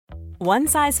One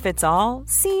size fits all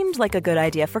seemed like a good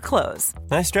idea for clothes.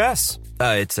 Nice dress.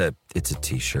 It's a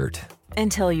t-shirt.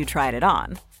 Until you tried it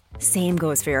on. Same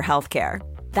goes for your healthcare.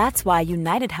 That's why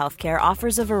United Healthcare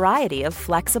offers a variety of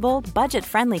flexible,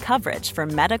 budget-friendly coverage for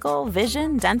medical,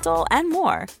 vision, dental, and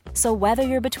more. So whether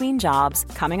you're between jobs,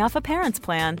 coming off a parent's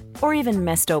plan, or even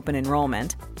missed open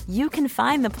enrollment, you can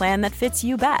find the plan that fits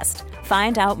you best.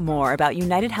 Find out more about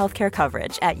United Healthcare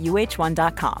coverage at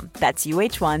uh1.com. That's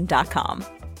uh1.com.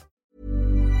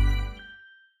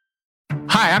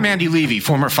 Hi, I'm Andy Levy,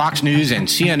 former Fox News and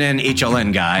CNN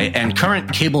HLN guy and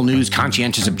current cable news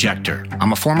conscientious objector.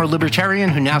 I'm a former libertarian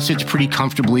who now sits pretty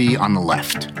comfortably on the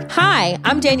left. Hi,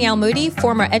 I'm Danielle Moody,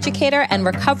 former educator and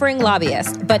recovering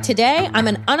lobbyist. But today, I'm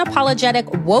an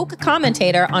unapologetic woke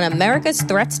commentator on America's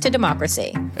threats to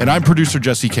democracy. And I'm producer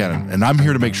Jesse Cannon, and I'm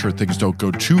here to make sure things don't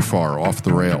go too far off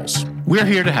the rails. We're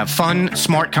here to have fun,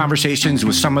 smart conversations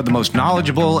with some of the most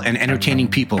knowledgeable and entertaining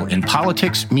people in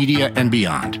politics, media, and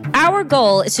beyond. Our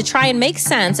goal is to try and make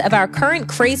sense of our current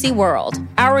crazy world,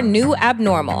 our new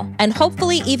abnormal, and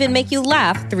hopefully even make you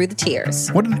laugh through the tears.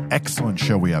 What an excellent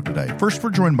show we have today. First,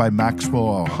 we're joined by Maxwell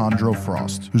Alejandro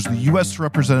Frost, who's the U.S.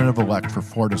 Representative-elect for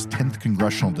Florida's 10th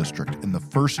Congressional District and the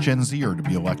first Gen Zer to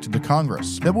be elected to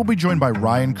Congress. Then we'll be joined by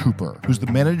Ryan Cooper, who's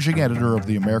the managing editor of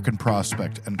the American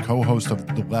Prospect and co-host of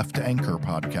the Left Anchor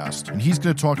podcast. And he's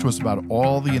going to talk to us about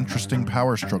all the interesting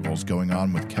power struggles going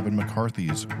on with Kevin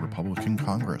McCarthy's Republican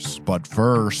Congress. But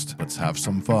first, let's have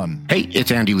some fun. Hey,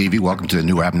 it's Andy Levy. Welcome to the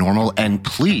New Abnormal. And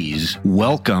please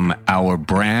welcome our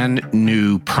brand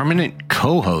new permanent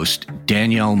co-host,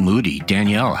 Danielle Moody.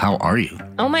 Danielle, how are you?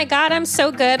 Oh my God, I'm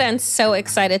so good and so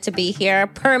excited to be here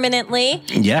permanently.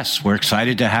 Yes, we're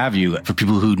excited to have you. For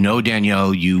people who know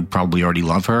Danielle, you probably already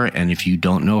love her. And if you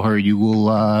don't know her, you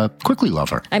will quickly love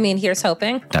her. I mean, here's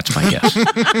hoping. That's my guess.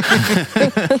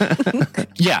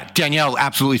 Yeah, Danielle,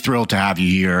 absolutely thrilled to have you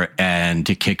here and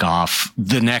to kick off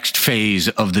the next phase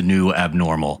of the New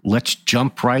Abnormal. Let's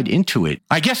jump right into it.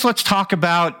 I guess let's talk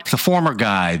about the former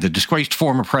guy, the disgraced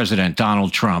former president,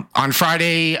 Donald Trump. On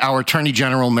Friday, our Attorney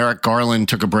General, Merrick Garland,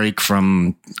 took a break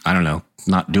from, I don't know,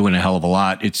 not doing a hell of a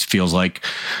lot, it feels like,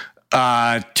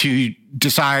 to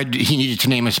decide he needed to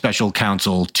name a special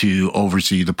counsel to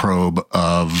oversee the probe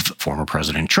of former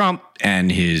President Trump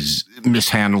and his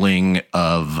mishandling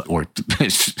of, or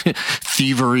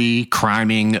thievery,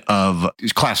 criming of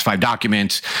classified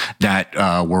documents that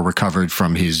were recovered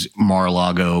from his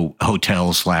Mar-a-Lago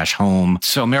hotel/home.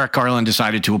 So Merrick Garland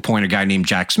decided to appoint a guy named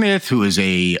Jack Smith, who is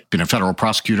been a federal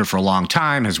prosecutor for a long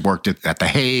time, has worked at The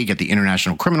Hague, at the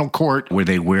International Criminal Court, where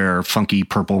they wear funky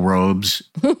purple robes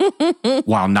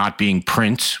while not being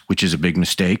Prince, which is a big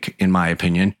mistake, in my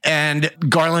opinion. And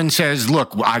Garland says,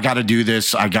 look, I got to do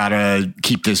this. I got to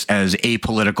keep this as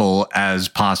apolitical as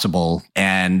possible.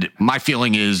 And my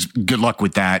feeling is good luck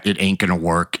with that. It ain't going to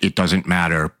work. It doesn't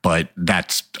matter. But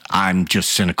I'm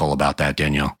just cynical about that,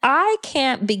 Danielle. I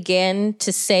can't begin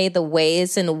to say the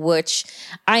ways in which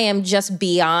I am just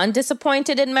beyond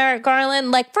disappointed in Merrick Garland.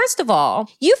 Like, first of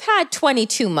all, you've had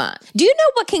 22 months. Do you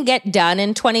know what can get done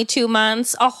in 22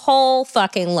 months? A whole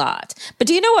fucking lot. But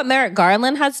do you know what Merrick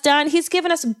Garland has done? He's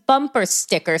given us bumper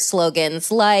sticker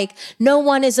slogans like, no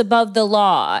one is above the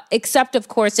law, except, of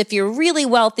course, if you're really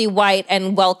wealthy, white,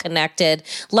 and well-connected,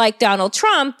 like Donald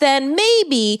Trump, then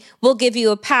maybe we'll give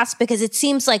you a pass because it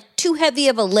seems like too heavy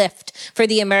of a lift for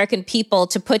the American people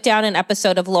to put down an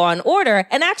episode of Law and Order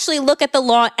and actually look at the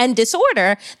law and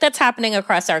disorder that's happening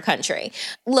across our country.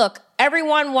 Look,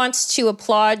 everyone wants to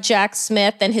applaud Jack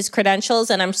Smith and his credentials,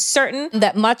 and I'm certain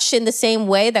that much in the same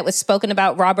way that was spoken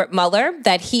about Robert Mueller,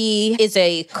 that he is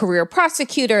a career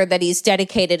prosecutor, that he's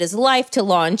dedicated his life to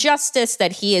law and justice,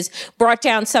 that he has brought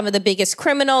down some of the biggest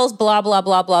criminals, blah, blah,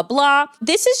 blah, blah, blah.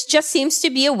 This just seems to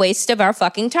be a waste of our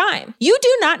fucking time. You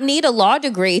do not need a law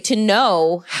degree to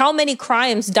know how many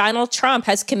crimes Donald Trump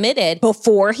has committed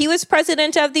before he was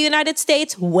president of the United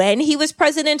States, when he was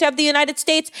president of the United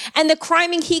States, and the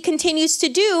criming he continues to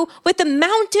do with the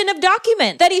mountain of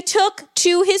documents that he took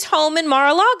to his home in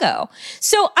Mar-a-Lago.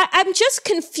 So I'm just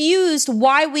confused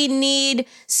why we need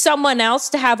someone else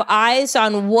to have eyes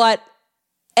on what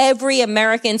every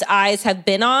American's eyes have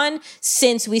been on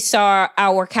since we saw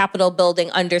our Capitol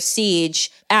building under siege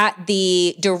at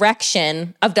the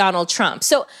direction of Donald Trump.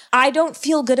 So I don't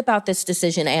feel good about this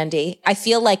decision, Andy. I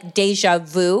feel like deja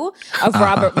vu of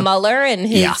Robert Mueller and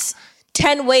his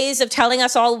 10 ways of telling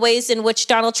us all ways in which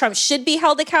Donald Trump should be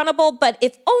held accountable. But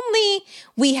if only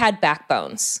we had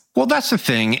backbones. Well, that's the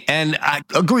thing. And I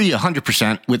agree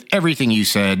 100% with everything you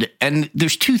said. And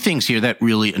there's two things here that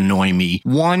really annoy me.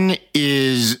 One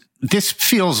is this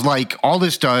feels like all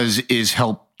this does is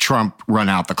help Trump run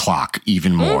out the clock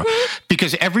even more.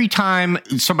 Because every time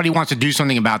somebody wants to do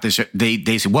something about this,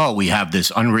 they say, well, we have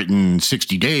this unwritten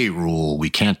 60-day rule. We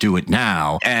can't do it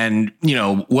now. And,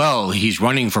 well, he's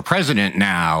running for president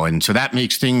now. And so that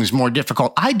makes things more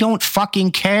difficult. I don't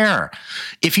fucking care.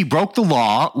 If he broke the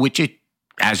law, which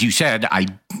as you said, I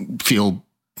feel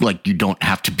like you don't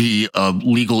have to be a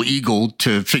legal eagle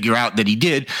to figure out that he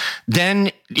did,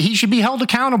 then he should be held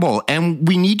accountable. And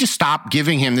we need to stop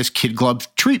giving him this kid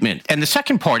glove treatment. And the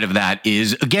second part of that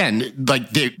is, again, like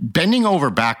they're bending over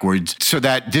backwards so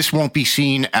that this won't be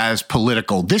seen as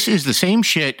political. This is the same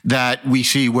shit that we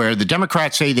see where the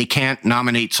Democrats say they can't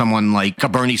nominate someone like a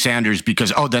Bernie Sanders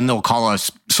because, then they'll call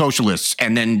us socialists.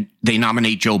 And then they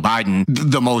nominate Joe Biden,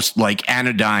 the most like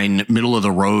anodyne, middle of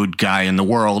the road guy in the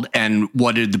world. And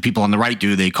what did the people on the right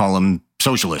do? They call him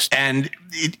socialist. And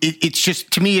it's just,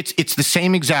 to me, it's the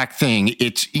same exact thing.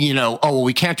 It's,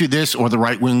 we can't do this, or the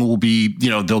right wing will be,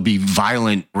 there'll be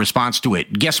violent response to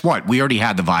it. Guess what? We already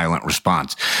had the violent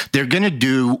response. They're going to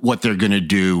do what they're going to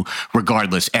do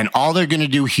regardless. And all they're going to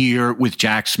do here with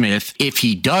Jack Smith, if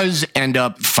he does end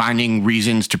up finding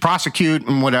reasons to prosecute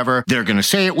and whatever, they're going to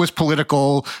say it was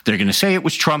political. They're going to say it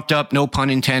was trumped up, no pun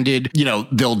intended.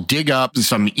 They'll dig up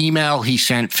some email he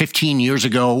sent 15 years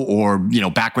ago, or,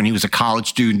 back when he was a college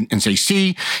student, and say, see,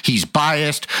 he's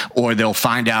biased. Or they'll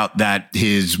find out that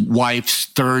his wife's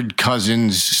third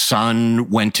cousin's son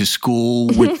went to school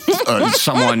with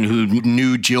someone who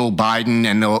knew Jill Biden,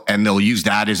 and they'll use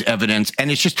that as evidence.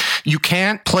 And it's just, you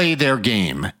can't play their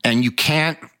game, and you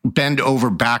can't bend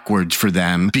over backwards for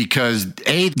them because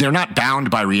they're not bound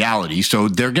by reality. So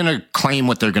they're going to claim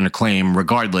what they're going to claim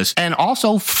regardless. And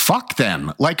also, fuck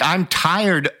them. Like, I'm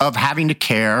tired of having to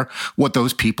care what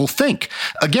those people think.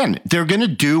 Again, they're going to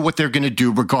do what they're going to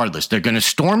do regardless. They're going to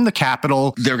storm the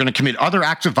Capitol. They're going to commit other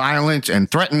acts of violence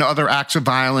and threaten other acts of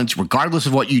violence regardless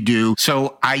of what you do.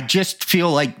 So I just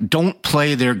feel like, don't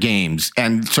play their games.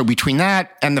 And so between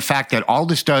that and the fact that all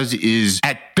this does is,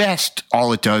 at best,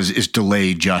 all it does is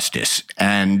delay justice.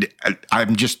 And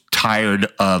I'm just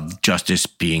tired of justice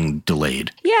being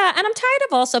delayed. Yeah, and I'm tired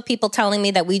of also people telling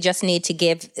me that we just need to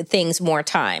give things more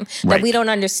time, that we don't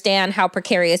understand how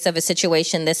precarious of a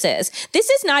situation this is. This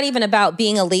is not even about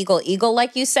being a legal eagle,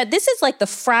 like you said. This is like the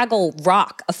Fraggle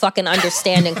Rock of fucking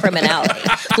understanding criminality.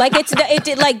 Like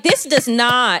this does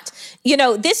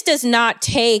not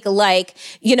take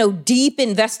deep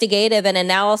investigative and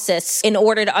analysis in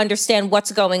order to understand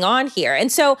what's going on here.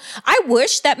 And so I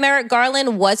wish that Merrick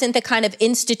Garland wasn't the kind of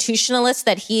institutionalist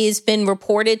that he's been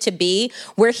reported to be,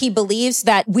 where he believes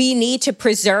that we need to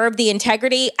preserve the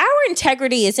integrity. Our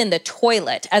integrity is in the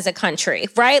toilet as a country,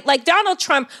 right? Like, Donald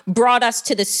Trump brought us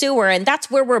to the sewer, and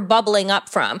that's where we're bubbling up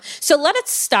from. So let us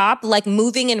stop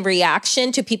moving in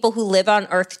reaction to people who live on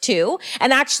Earth too,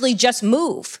 and actually just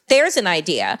move. There's an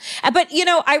idea. But,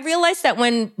 I realized that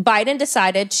when Biden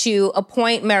decided to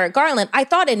appoint Merrick Garland, I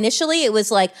thought initially it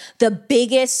was like the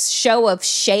biggest show of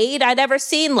shade I'd ever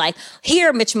seen. Like,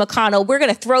 here, Mitch McConnell, we're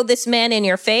going to throw this man in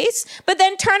your face. But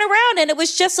then turn around and it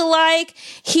was just like,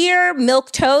 here,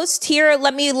 milk toast. Here,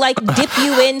 let me dip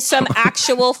you in some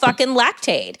actual fucking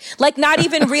Lactaid. Like, not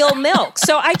even real milk.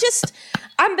 So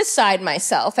I'm beside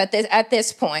myself at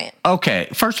this point. Okay,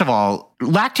 first of all,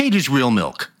 Lactaid is real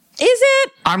milk. Is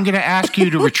it? I'm going to ask you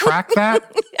to retract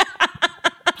that.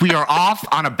 We are off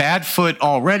on a bad foot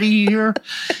already here,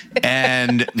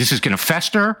 and this is going to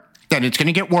fester, and it's going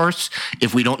to get worse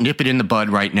if we don't nip it in the bud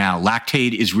right now.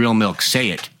 Lactaid is real milk. Say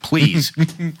it, please.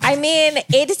 I mean,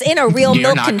 it's in a real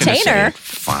milk container.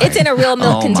 It's in a real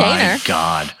milk container.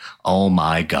 Oh,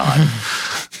 my God.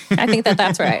 I think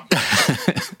that's right.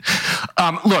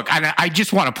 Look, I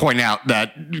just want to point out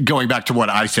that, going back to what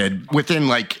I said, within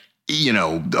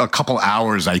a couple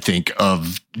hours, I think,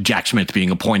 of Jack Smith being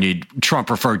appointed, Trump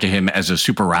referred to him as a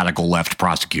super radical left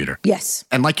prosecutor. Yes.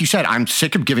 And like you said, I'm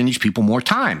sick of giving these people more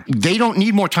time. They don't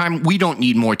need more time. We don't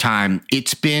need more time.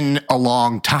 It's been a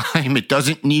long time. It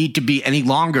doesn't need to be any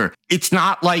longer. It's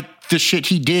not like the shit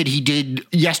he did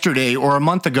yesterday or a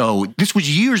month ago. This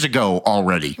was years ago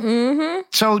already. Mm-hmm.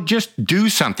 So just do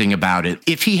something about it.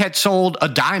 If he had sold a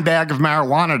dime bag of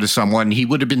marijuana to someone, he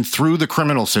would have been through the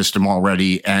criminal system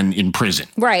already and in prison.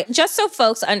 Right. Just so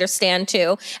folks understand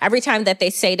too, every time that they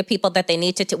say to people that we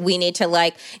need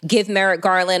to give Merrick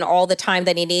Garland all the time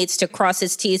that he needs to cross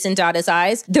his T's and dot his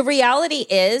I's, the reality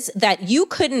is that you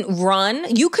couldn't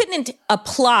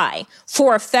apply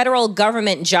for a federal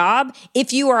government job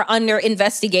if you are under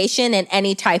investigation in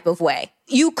any type of way.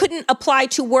 You couldn't apply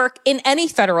to work in any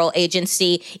federal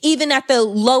agency, even at the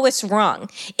lowest rung,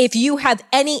 if you have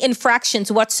any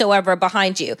infractions whatsoever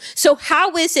behind you. So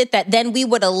how is it that then we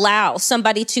would allow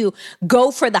somebody to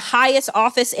go for the highest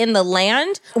office in the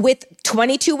land with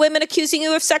 22 women accusing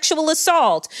you of sexual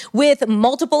assault, with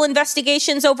multiple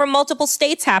investigations over multiple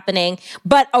states happening,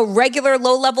 but a regular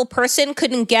low-level person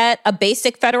couldn't get a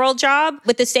basic federal job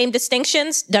with the same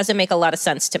distinctions? Doesn't make a lot of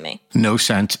sense to me. No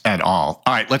sense at all.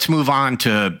 All right, let's move on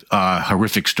to a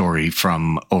horrific story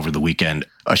from over the weekend.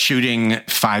 A shooting,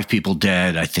 5 people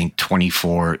dead, I think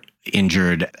 24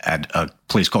 injured at a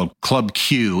place called Club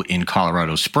Q in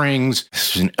Colorado Springs.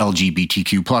 This is an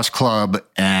LGBTQ plus club,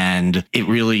 and it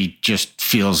really just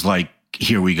feels like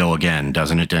here we go again,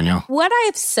 doesn't it, Danielle? What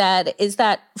I've said is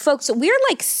that, folks, we're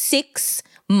like 6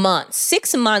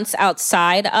 months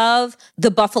outside of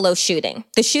the Buffalo shooting,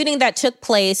 the shooting that took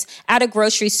place at a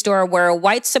grocery store where a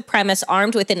white supremacist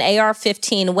armed with an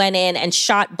AR-15 went in and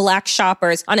shot black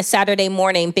shoppers on a Saturday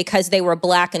morning because they were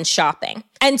black and shopping.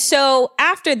 And so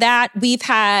after that, we've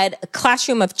had a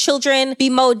classroom of children be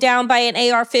mowed down by an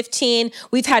AR-15.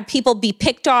 We've had people be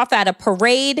picked off at a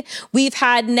parade. We've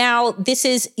had now, this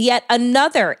is yet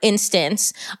another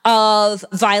instance of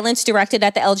violence directed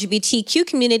at the LGBTQ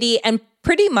community and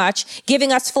pretty much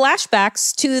giving us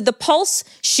flashbacks to the Pulse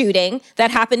shooting that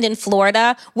happened in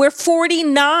Florida, where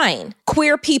 49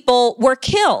 queer people were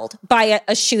killed by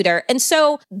a shooter. And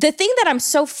so the thing that I'm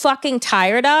so fucking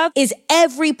tired of is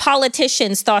every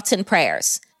politician's thoughts and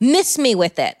prayers. Miss me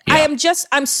with it. Yeah.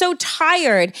 I'm so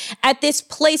tired at this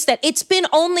place that it's been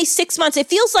only 6 months. It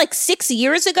feels like 6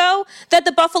 years ago that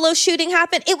the Buffalo shooting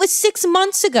happened. It was 6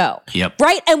 months ago. Yep.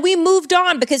 Right? And we moved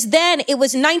on because then it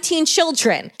was 19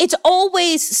 children. It's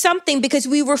always something because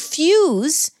we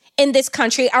refuse in this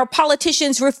country, our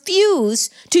politicians refuse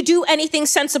to do anything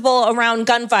sensible around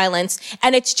gun violence.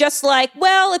 And it's just like,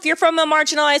 well, if you're from a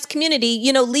marginalized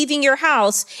community, leaving your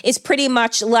house is pretty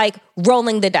much like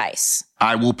rolling the dice.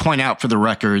 I will point out for the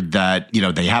record that,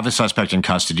 they have a suspect in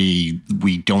custody.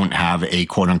 We don't have a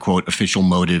quote unquote official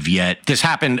motive yet. This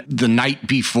happened the night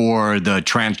before the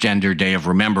Transgender Day of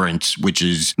Remembrance, which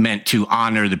is meant to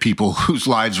honor the people whose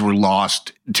lives were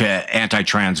lost to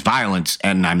anti-trans violence.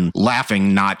 And I'm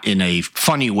laughing not in a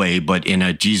funny way, but in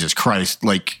a Jesus Christ,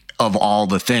 of all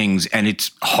the things. And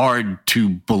it's hard to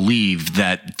believe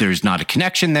that there's not a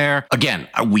connection there. Again,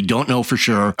 we don't know for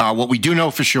sure. What we do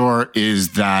know for sure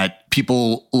is that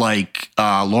people like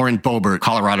Lauren Boebert,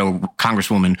 Colorado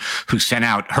Congresswoman, who sent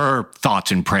out her thoughts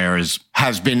and prayers,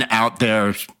 has been out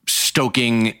there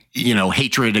stoking,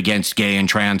 hatred against gay and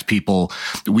trans people.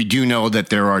 We do know that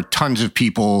there are tons of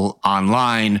people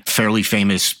online, fairly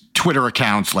famous Twitter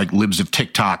accounts like Libs of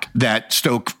TikTok, that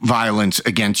stoke violence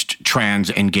against trans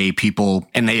and gay people.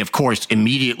 And they, of course,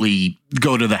 immediately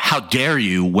go to the how dare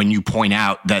you when you point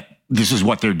out that this is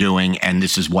what they're doing and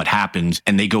this is what happens.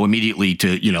 And they go immediately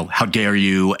to, how dare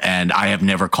you? And I have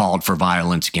never called for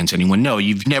violence against anyone. No,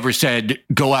 you've never said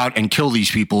go out and kill these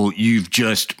people. You've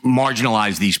just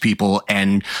marginalized these people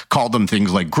and called them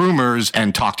things like groomers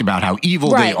and talked about how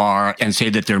evil they are and say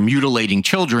that they're mutilating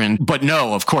children. But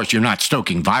no, of course, you're not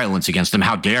stoking violence against them.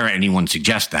 How dare anyone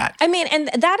suggest that? I mean, and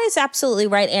that is absolutely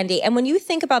right, Andy. And when you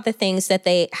think about the things that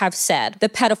they have said, the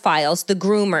pedophiles, the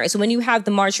groomers, when you have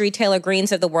the Marjorie Taylor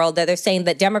Greens of the world that they're saying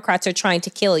that Democrats are trying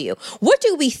to kill you, what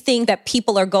do we think that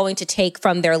people are going to take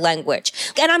from their language?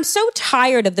 And I'm so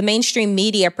tired of the mainstream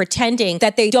media pretending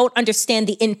that they don't understand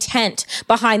the intent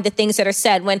behind the things that are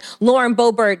said. When Lauren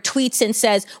Boebert tweets and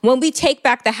says, when we take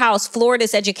back the House,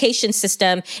 Florida's education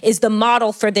system is the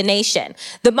model for the nation.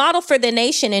 The model for the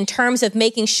nation in terms of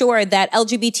making sure that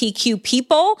LGBTQ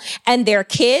people and their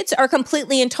kids are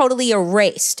completely and totally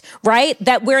erased, right?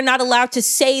 That we're not allowed to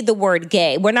say the word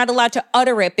gay. We're not allowed to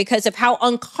utter it because of how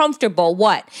uncomfortable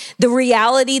the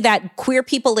reality that queer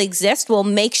people exist will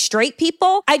make straight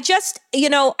people. I just,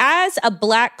 as a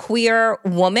Black queer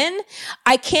woman,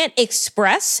 I can't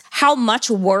express how much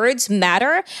words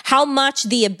matter, how much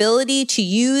the ability to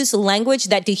use language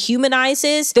that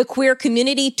dehumanizes the queer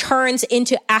community turns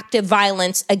into active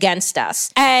violence against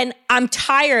us. And I'm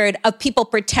tired of people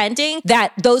pretending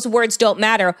that those words don't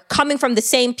matter, coming from the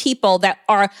same people that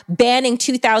are banning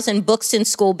 2,000 books in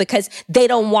school because they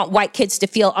don't want white kids to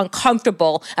feel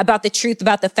uncomfortable about the truth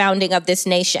about the founding of this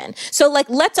nation. So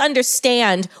let's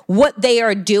understand what they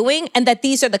are doing and that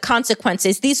these are the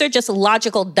consequences. These are just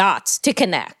logical dots to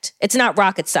connect. It's not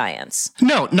rocket science.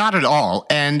 No, not at all.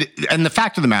 And the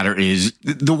fact of the matter is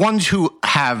the ones who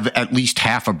have at least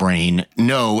half a brain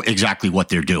know exactly what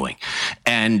they're doing.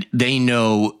 And they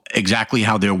know exactly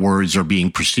how their words are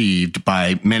being perceived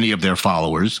by many of their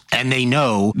followers. And they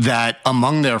know that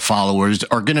among their followers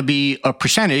are going to be a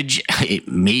percentage, it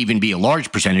may even be a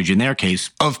large percentage in their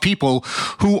case, of people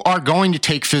who are going to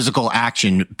take physical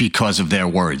action because of their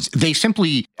words. They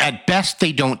simply, at best,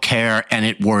 they don't care, and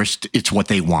at worst, it's what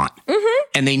they want.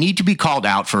 And they need to be called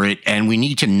out for it, and we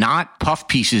need to not puff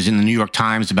pieces in the New York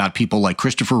Times about people like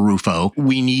Christopher Rufo.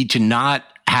 We need to not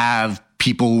have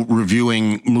people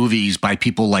reviewing movies by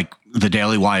people like the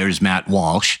Daily Wire's Matt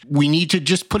Walsh. We need to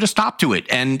just put a stop to it.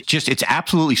 And just, it's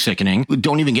absolutely sickening.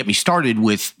 Don't even get me started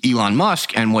with Elon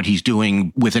Musk and what he's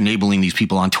doing with enabling these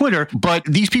people on Twitter. But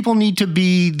these people need to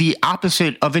be the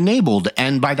opposite of enabled.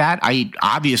 And by that,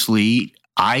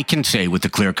 I can say with a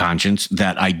clear conscience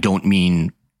that I don't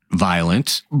mean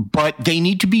violence, but they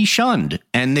need to be shunned,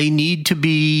 and they need to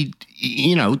be,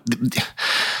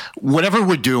 whatever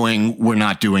we're doing, we're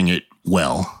not doing it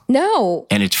well. No.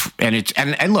 And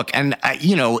look,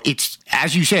 it's,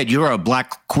 as you said, you're a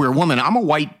black queer woman. I'm a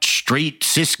white, straight,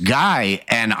 cis guy,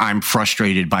 and I'm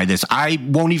frustrated by this. I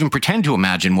won't even pretend to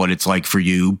imagine what it's like for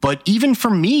you, but even for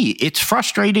me, it's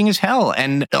frustrating as hell.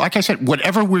 And like I said,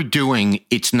 whatever we're doing,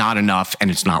 it's not enough,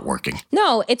 and it's not working.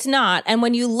 No, it's not. And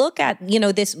when you look at,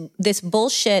 this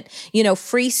bullshit,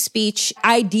 free speech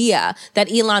idea that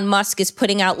Elon Musk is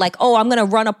putting out, like, oh, I'm going to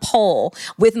run a poll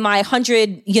with my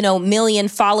 100, million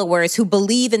followers who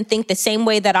believe and think the same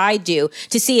way that I do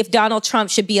to see if Donald Trump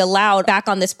should be allowed back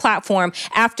on this platform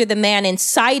after the man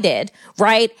incited,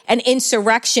 right, an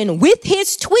insurrection with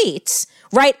his tweets,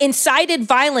 right, incited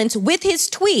violence with his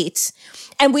tweets.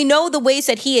 And we know the ways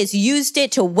that he has used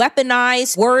it to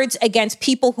weaponize words against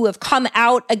people who have come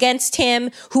out against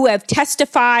him, who have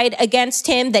testified against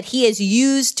him, that he has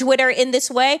used Twitter in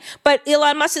this way. But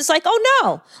Elon Musk is like, oh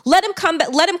no, let him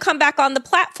come back on the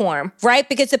platform, right?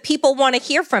 Because the people want to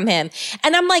hear from him.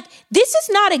 And I'm like, this is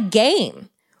not a game.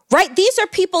 Right? These are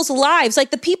people's lives.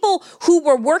 Like the people who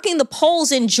were working the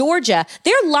polls in Georgia,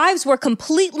 their lives were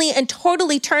completely and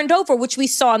totally turned over, which we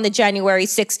saw in the January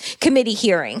 6th committee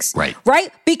hearings. Right.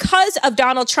 Right? Because of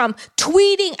Donald Trump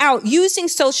tweeting out, using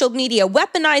social media,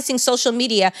 weaponizing social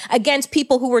media against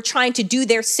people who were trying to do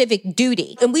their civic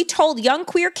duty. And we told young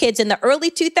queer kids in the early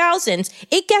 2000s,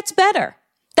 it gets better.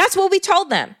 That's what we told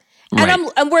them. And,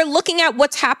 right. and we're looking at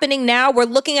what's happening now. We're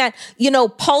looking at,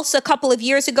 Pulse a couple of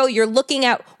years ago. You're looking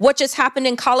at what just happened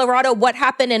in Colorado, what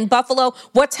happened in Buffalo,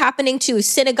 what's happening to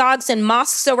synagogues and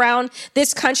mosques around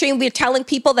this country. And we're telling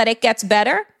people that it gets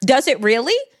better. Does it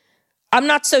really? I'm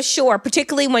not so sure,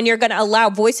 particularly when you're going to allow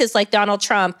voices like Donald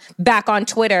Trump back on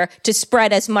Twitter to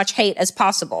spread as much hate as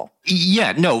possible.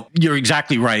 Yeah, no, you're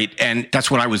exactly right. And that's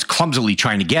what I was clumsily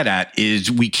trying to get at, is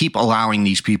we keep allowing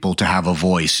these people to have a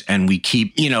voice. And we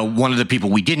keep, one of the people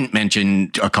we didn't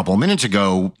mention a couple of minutes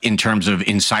ago in terms of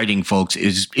inciting folks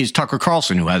is Tucker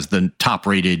Carlson, who has the top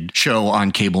rated show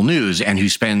on cable news and who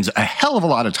spends a hell of a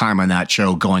lot of time on that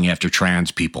show going after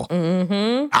trans people.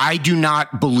 Mm-hmm. I do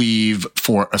not believe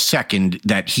for a second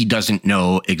that he doesn't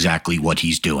know exactly what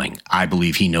he's doing. I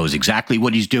believe he knows exactly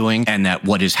what he's doing, and that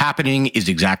what is happening is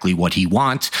exactly what he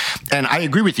wants. And I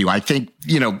agree with you. I think,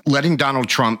 letting Donald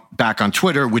Trump back on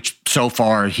Twitter, which so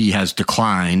far he has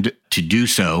declined to do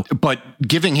so, but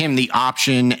giving him the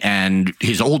option, and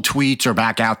his old tweets are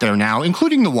back out there now,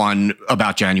 including the one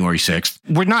about January 6th.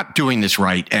 We're not doing this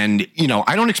right. And,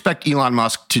 I don't expect Elon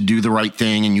Musk to do the right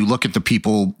thing. And you look at the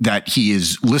people that he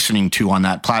is listening to on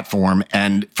that platform.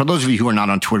 And for those of you who are not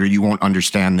on Twitter, you won't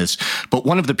understand this. But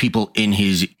one of the people in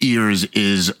his ears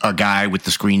is a guy with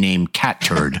the screen name Cat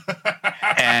Turd.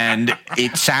 And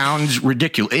it sounds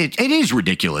ridiculous. It is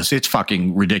ridiculous. It's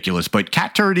fucking ridiculous. But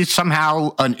Cat Turd is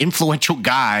somehow an influential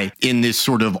guy in this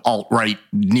sort of alt-right,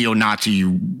 neo-Nazi,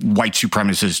 white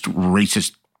supremacist,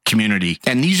 racist community.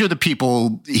 And these are the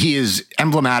people, he is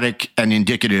emblematic and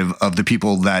indicative of the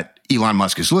people that Elon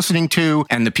Musk is listening to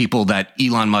and the people that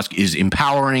Elon Musk is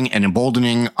empowering and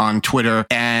emboldening on Twitter.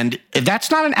 And that's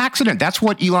not an accident. That's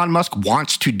what Elon Musk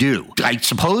wants to do. I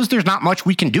suppose there's not much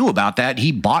we can do about that.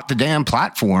 He bought the damn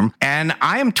platform, and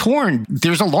I am torn.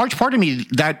 There's a large part of me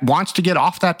that wants to get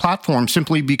off that platform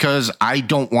simply because I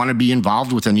don't want to be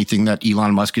involved with anything that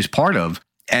Elon Musk is part of.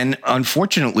 And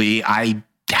unfortunately, I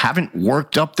haven't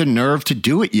worked up the nerve to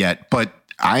do it yet, but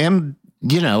I am,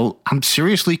 I'm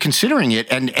seriously considering it.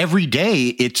 And every day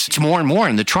it's more and more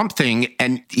in the Trump thing.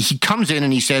 And he comes in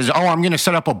and he says, oh, I'm going to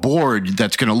set up a board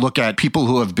that's going to look at people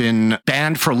who have been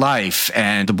banned for life.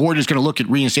 And the board is going to look at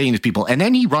reinstating these people. And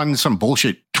then he runs some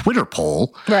bullshit Twitter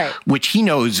poll, right, which he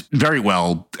knows very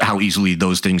well how easily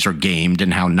those things are gamed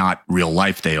and how not real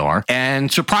life they are.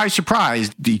 And surprise, surprise,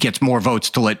 he gets more votes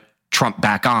to let Trump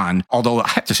back on, although I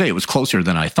have to say it was closer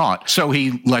than I thought. So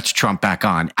he lets Trump back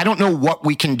on. I don't know what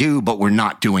we can do, but we're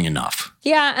not doing enough.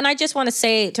 Yeah, and I just want to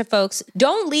say to folks,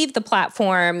 don't leave the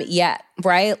platform yet,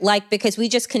 right? Like, because we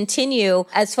just continue,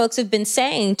 as folks have been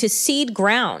saying, to cede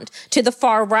ground to the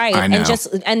far right and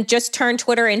just turn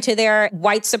Twitter into their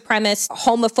white supremacist,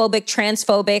 homophobic,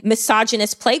 transphobic,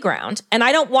 misogynist playground. And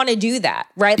I don't want to do that,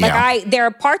 right? Like there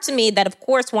are parts of me that of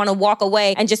course want to walk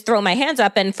away and just throw my hands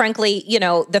up. And frankly, you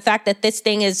know, the fact that this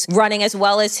thing is running as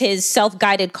well as his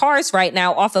self-guided cars right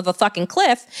now off of a fucking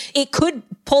cliff, it could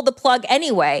pull the plug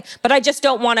anyway. But I just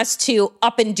don't want us to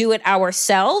up and do it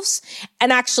ourselves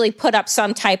and actually put up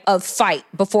some type of fight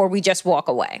before we just walk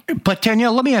away. But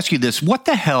Danielle, let me ask you this. What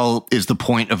the hell is the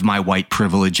point of my white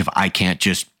privilege if I can't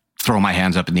just throw my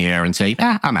hands up in the air and say,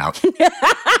 I'm out?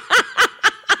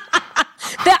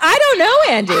 I don't know,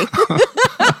 Andy.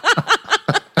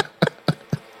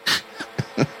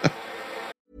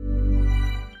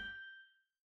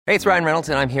 Hey, it's Ryan Reynolds,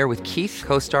 and I'm here with Keith,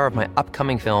 co-star of my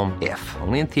upcoming film, If,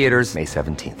 only in theaters May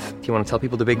 17th. Do you want to tell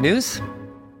people the big news?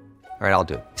 All right, I'll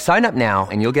do it. Sign up now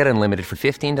and you'll get unlimited for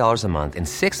 $15 a month and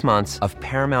 6 months of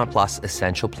Paramount Plus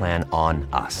Essential Plan on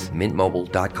us.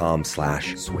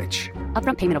 MintMobile.com/switch.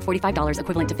 Upfront payment of $45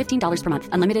 equivalent to $15 per month.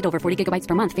 Unlimited over 40 gigabytes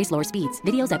per month. Face lower speeds.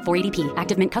 Videos at 480p.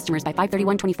 Active Mint customers by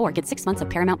 531.24 get 6 months of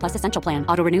Paramount Plus Essential Plan.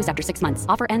 Auto renews after 6 months.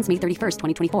 Offer ends May 31st,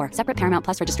 2024. Separate Paramount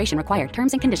Plus registration required.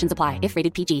 Terms and conditions apply if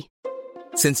rated PG.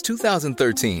 Since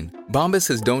 2013, Bombas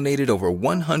has donated over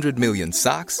 100 million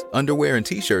socks, underwear, and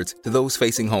T-shirts to those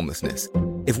facing homelessness.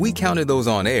 If we counted those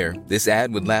on air, this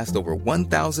ad would last over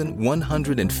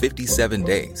 1,157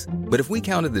 days. But if we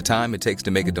counted the time it takes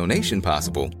to make a donation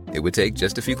possible, it would take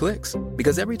just a few clicks.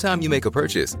 Because every time you make a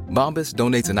purchase, Bombas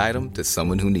donates an item to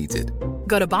someone who needs it.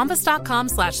 Go to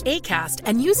bombas.com/ACAST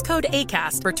and use code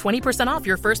ACAST for 20% off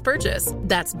your first purchase.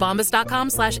 That's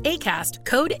bombas.com/ACAST,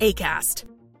 code ACAST.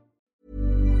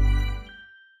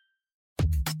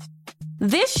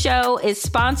 This show is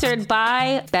sponsored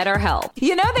by BetterHelp.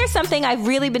 You know, there's something I've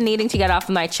really been needing to get off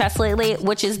of my chest lately,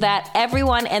 which is that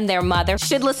everyone and their mother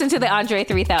should listen to the Andre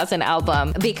 3000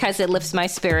 album because it lifts my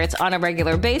spirits on a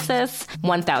regular basis,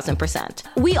 1000%.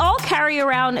 We all carry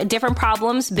around different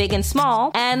problems, big and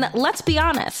small, and let's be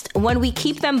honest, when we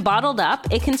keep them bottled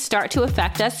up, it can start to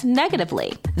affect us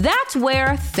negatively. That's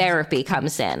where therapy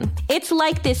comes in. It's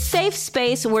like this safe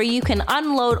space where you can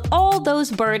unload all those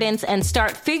burdens and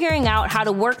start figuring out how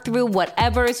to work through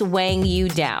whatever's weighing you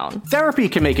down. Therapy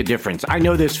can make a difference. I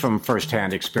know this from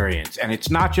firsthand experience, and it's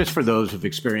not just for those who've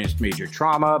experienced major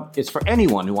trauma. It's for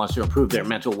anyone who wants to improve their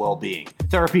mental well-being.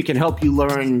 Therapy can help you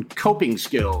learn coping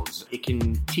skills. It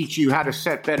can teach you how to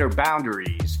set better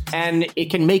boundaries, and it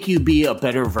can make you be a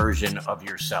better version of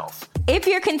yourself. If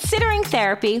you're considering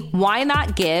therapy, why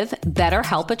not give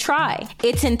BetterHelp a try?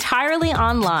 It's entirely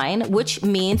online, which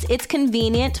means it's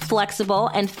convenient, flexible,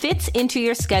 and fits into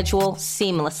your schedule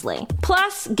seamlessly.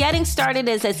 Plus, getting started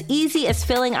is as easy as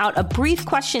filling out a brief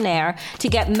questionnaire to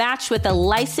get matched with a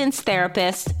licensed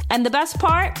therapist. And the best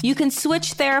part? You can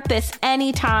switch therapists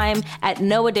anytime at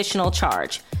no additional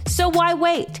charge. So why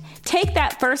wait? Take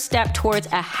that first step towards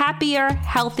a happier,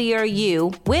 healthier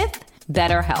you with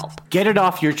BetterHelp. Get it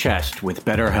off your chest with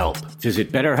BetterHelp.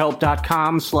 Visit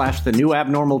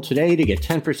BetterHelp.com/thenewabnormal today to get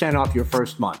 10% off your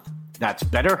first month. That's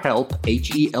BetterHelp,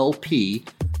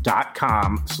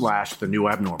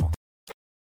 HELP.com/thenewabnormal.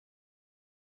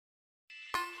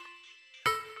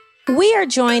 We are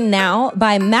joined now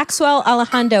by Maxwell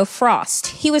Alejandro Frost.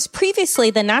 He was previously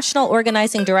the National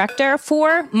Organizing Director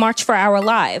for March for Our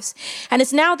Lives and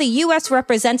is now the U.S.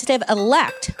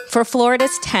 Representative-elect for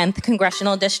Florida's 10th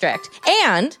Congressional District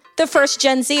and the first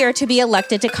Gen Zer to be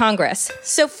elected to Congress.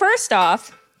 So first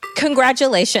off,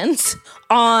 congratulations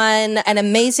on an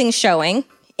amazing showing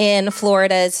in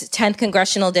Florida's 10th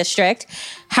Congressional District.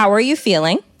 How are you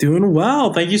feeling? Doing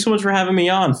well. Thank you so much for having me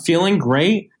on. Feeling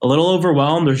great. A little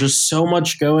overwhelmed. There's just so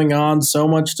much going on, so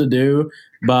much to do.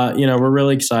 But, you know, we're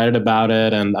really excited about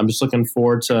it. And I'm just looking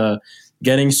forward to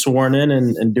getting sworn in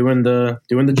and doing the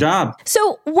job.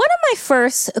 So one of my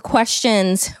first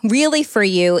questions really for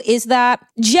you is that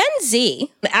Gen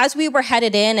Z, as we were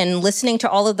headed in and listening to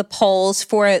all of the polls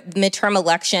for midterm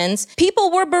elections,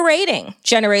 people were berating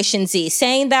Generation Z,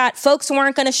 saying that folks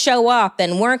weren't going to show up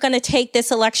and weren't going to take this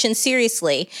election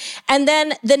seriously. And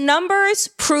then the numbers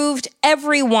proved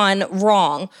everyone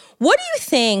wrong. What do you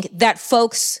think that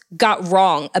folks got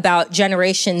wrong about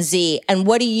Generation Z? And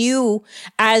what do you,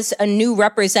 as a new you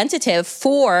representative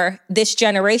for this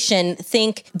generation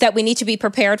think that we need to be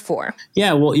prepared for?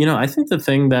 Yeah, well, I think the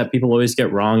thing that people always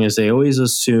get wrong is they always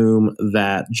assume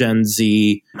that Gen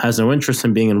Z has no interest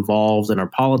in being involved in our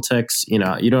politics.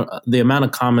 The amount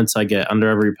of comments I get under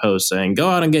every post saying, go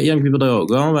out and get young people to vote,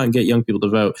 go out and get young people to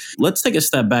vote. Let's take a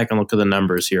step back and look at the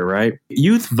numbers here, right?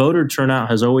 Youth voter turnout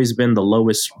has always been the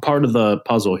lowest part of the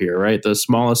puzzle here, right? The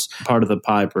smallest part of the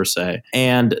pie per se.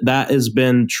 And that has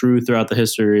been true throughout the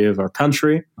history of our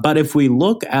country. But if we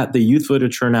look at the youth voter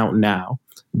turnout now,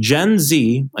 Gen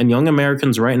Z and young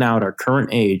Americans right now at our current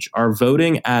age are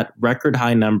voting at record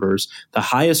high numbers, the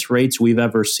highest rates we've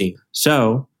ever seen.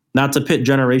 So, not to pit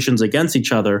generations against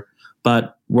each other,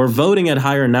 but we're voting at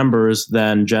higher numbers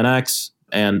than Gen X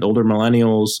and older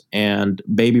millennials and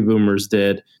baby boomers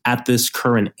did at this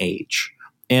current age.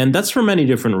 And that's for many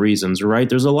different reasons, right?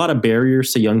 There's a lot of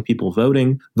barriers to young people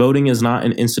voting. Voting is not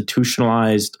an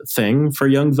institutionalized thing for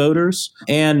young voters.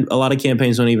 And a lot of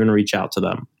campaigns don't even reach out to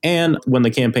them. And when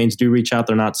the campaigns do reach out,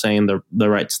 they're not saying the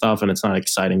right stuff, and it's not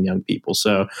exciting young people.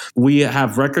 So we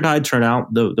have record high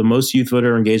turnout, the most youth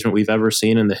voter engagement we've ever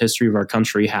seen in the history of our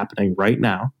country happening right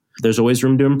now. There's always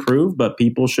room to improve, but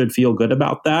people should feel good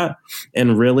about that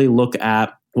and really look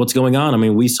at what's going on. I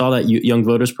mean, we saw that young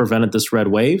voters prevented this red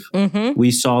wave. Mm-hmm.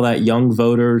 We saw that young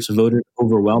voters voted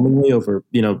overwhelmingly over,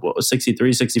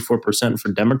 63, 64%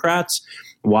 for Democrats.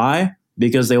 Why?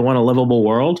 Because they want a livable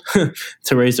world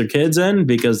to raise their kids in,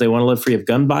 because they want to live free of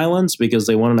gun violence, because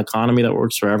they want an economy that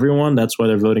works for everyone. That's why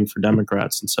they're voting for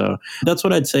Democrats. And so that's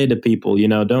what I'd say to people,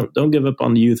 don't give up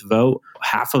on the youth vote.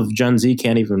 Half of Gen Z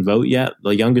can't even vote yet.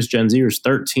 The youngest Gen Z is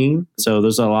 13. So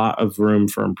there's a lot of room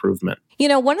for improvement.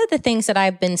 One of the things that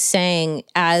I've been saying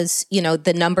as,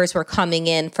 the numbers were coming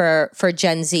in for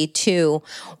Gen Z too,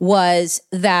 was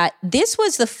that this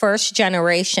was the first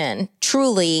generation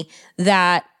truly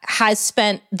that has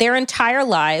spent their entire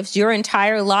lives, your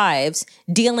entire lives,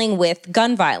 dealing with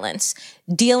gun violence,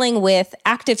 dealing with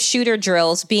active shooter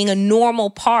drills being a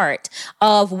normal part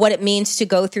of what it means to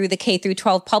go through the K through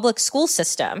 12 public school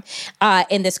system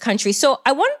in this country. So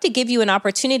I wanted to give you an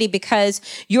opportunity because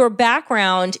your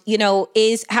background,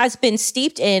 has been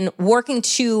steeped in working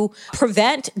to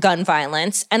prevent gun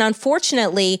violence. And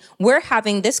unfortunately, we're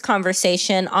having this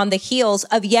conversation on the heels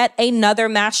of yet another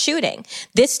mass shooting,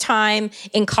 this time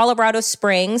in Colorado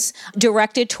Springs,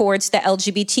 directed towards the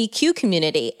LGBTQ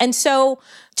community. And so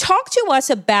talk to us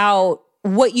about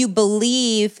what you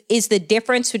believe is the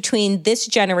difference between this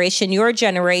generation, your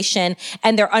generation,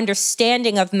 and their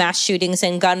understanding of mass shootings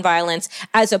and gun violence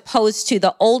as opposed to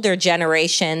the older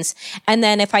generations. And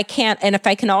then if I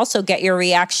can also get your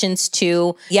reactions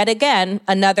to, yet again,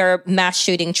 another mass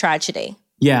shooting tragedy.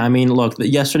 Yeah, I mean, look,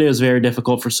 yesterday was very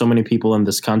difficult for so many people in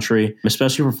this country,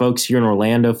 especially for folks here in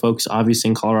Orlando, folks obviously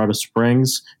in Colorado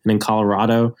Springs and in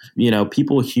Colorado.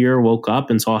 People here woke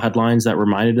up and saw headlines that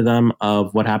reminded them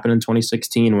of what happened in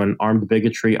 2016 when armed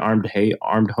bigotry, armed hate,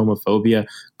 armed homophobia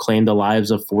claimed the lives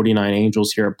of 49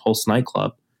 angels here at Pulse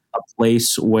nightclub, a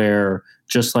place where,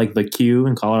 just like the Q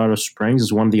in Colorado Springs,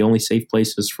 is one of the only safe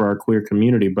places for our queer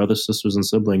community, brothers, sisters, and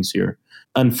siblings here.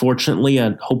 Unfortunately,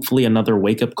 and hopefully another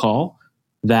wake-up call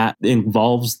that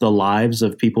involves the lives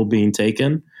of people being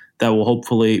taken, that will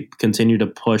hopefully continue to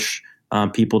push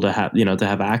people to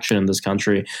have action in this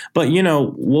country. But,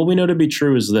 what we know to be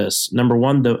true is this. Number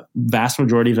one, the vast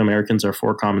majority of Americans are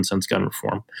for common sense gun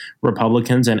reform,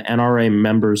 Republicans and NRA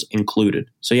members included.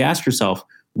 So you ask yourself,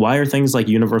 why are things like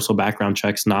universal background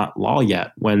checks not law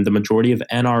yet when the majority of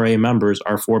NRA members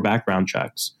are for background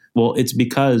checks? Well, it's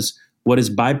because what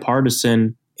is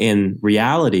bipartisan in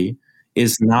reality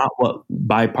is not what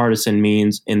bipartisan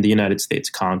means in the United States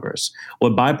Congress.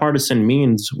 What bipartisan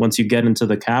means once you get into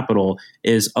the Capitol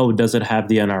is, does it have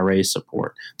the NRA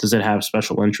support? Does it have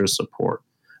special interest support?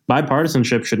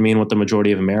 Bipartisanship should mean what the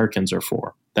majority of Americans are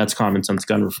for. That's common sense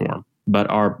gun reform. But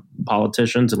our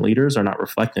politicians and leaders are not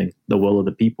reflecting the will of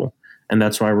the people. And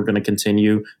that's why we're going to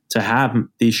continue to have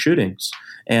these shootings.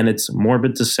 And it's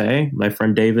morbid to say, my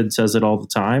friend David says it all the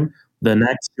time, the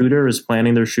next shooter is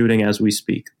planning their shooting as we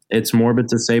speak. It's morbid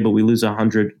to say, but we lose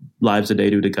 100 lives a day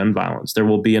due to gun violence. There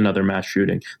will be another mass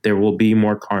shooting. There will be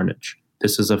more carnage.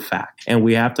 This is a fact. And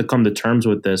we have to come to terms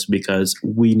with this because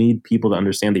we need people to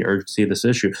understand the urgency of this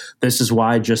issue. This is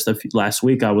why just last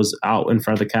week I was out in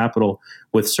front of the Capitol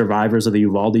with survivors of the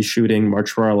Uvalde shooting,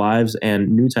 March for Our Lives, and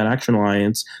Newtown Action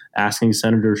Alliance asking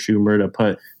Senator Schumer to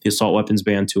put the assault weapons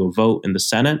ban to a vote in the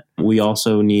Senate. We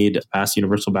also need to pass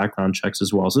universal background checks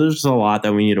as well. So there's just a lot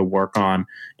that we need to work on.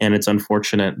 And it's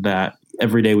unfortunate that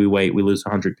every day we wait, we lose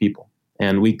 100 people.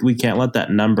 And we can't let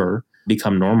that number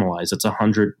become normalized. It's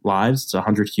 100 lives. It's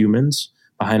 100 humans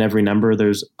behind every number,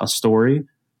 there's a story,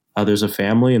 there's a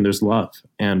family, and there's love.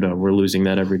 And we're losing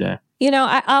that every day. You know,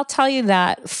 I'll tell you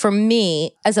that for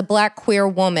me, as a Black queer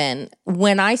woman,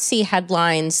 when I see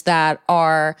headlines that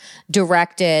are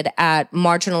directed at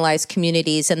marginalized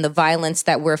communities and the violence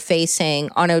that we're facing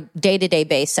on a day-to-day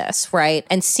basis, right?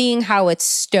 And seeing how it's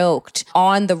stoked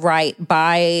on the right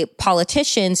by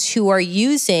politicians who are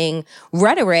using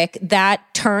rhetoric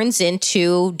that turns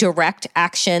into direct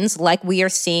actions like we are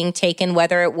seeing taken,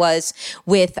 whether it was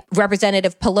with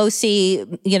Representative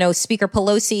Pelosi, you know, Speaker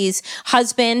Pelosi's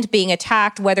husband being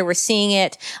attacked, whether we're seeing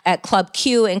it at Club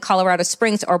Q in Colorado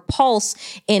Springs or Pulse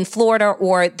in Florida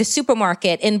or the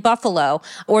supermarket in Buffalo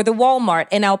or the Walmart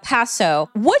in El Paso.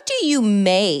 What do you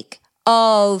make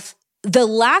of the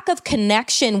lack of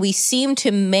connection we seem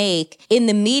to make in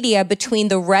the media between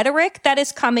the rhetoric that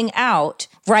is coming out,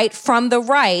 right, from the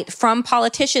right, from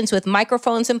politicians with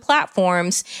microphones and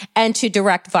platforms, and to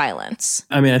direct violence?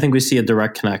 I mean, I think we see a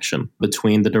direct connection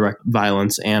between the direct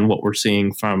violence and what we're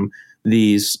seeing from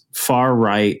these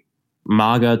far-right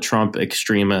MAGA Trump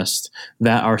extremists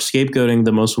that are scapegoating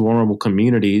the most vulnerable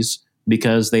communities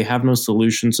because they have no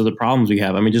solutions to the problems we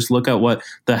have. I mean, just look at what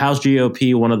the House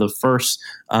GOP, one of the first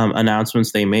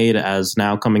announcements they made as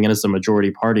now coming in as the majority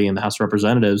party in the House of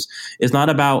Representatives, is not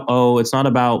about, it's not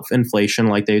about inflation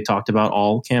like they talked about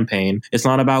all campaign. It's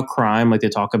not about crime like they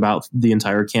talk about the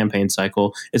entire campaign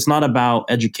cycle. It's not about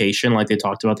education like they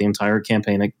talked about the entire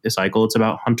campaign cycle. It's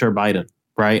about Hunter Biden.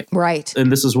 Right.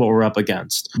 And this is what we're up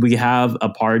against. We have a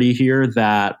party here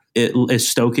that it is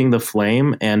stoking the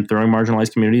flame and throwing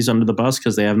marginalized communities under the bus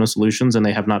because they have no solutions and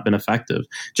they have not been effective.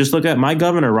 Just look at my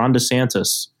governor, Ron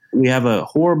DeSantis. We have a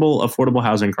horrible affordable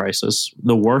housing crisis,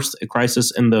 the worst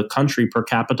crisis in the country per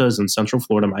capita is in Central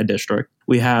Florida, my district.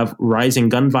 We have rising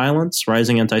gun violence,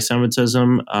 rising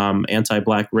anti-Semitism,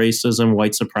 anti-Black racism,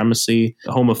 white supremacy,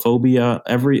 homophobia,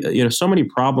 so many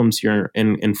problems here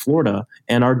in Florida.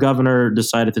 And our governor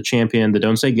decided to champion the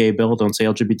Don't Say Gay bill, Don't Say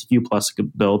LGBTQ plus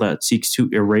bill that seeks to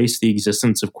erase the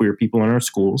existence of queer people in our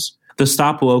schools. The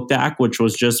Stop Woke Act, which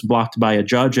was just blocked by a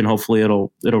judge, and hopefully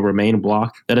it'll remain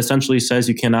blocked, that essentially says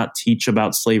you cannot teach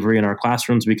about slavery in our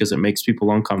classrooms because it makes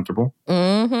people uncomfortable.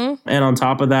 Mm-hmm. And on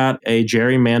top of that, a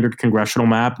gerrymandered congressional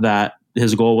map that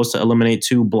his goal was to eliminate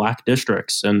 2 Black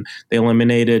districts. And they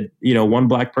eliminated, 1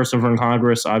 Black person from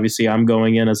Congress. Obviously, I'm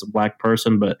going in as a Black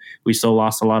person, but we still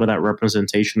lost a lot of that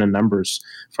representation in numbers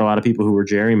for a lot of people who were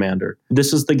gerrymandered.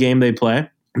 This is the game they play.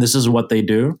 This is what they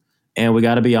do. And we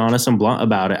got to be honest and blunt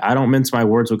about it. I don't mince my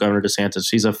words with Governor DeSantis.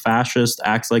 He's a fascist,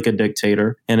 acts like a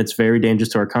dictator, and it's very dangerous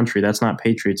to our country. That's not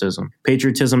patriotism.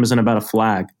 Patriotism isn't about a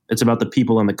flag. It's about the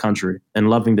people in the country and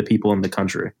loving the people in the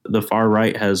country. The far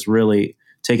right has really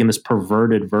taken this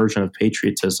perverted version of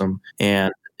patriotism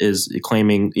and is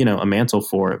claiming, a mantle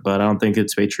for it. But I don't think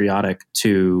it's patriotic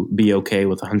to be okay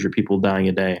with 100 people dying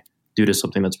a day due to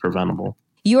something that's preventable.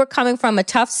 You are coming from a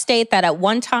tough state that at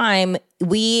one time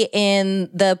we in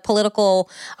the political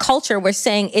culture were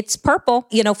saying it's purple.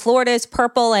 Florida is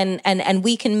purple and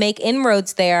we can make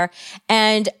inroads there.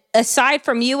 And aside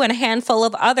from you and a handful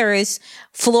of others,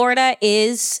 Florida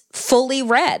is fully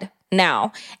red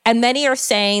now. And many are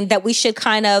saying that we should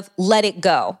kind of let it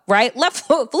go, right? Let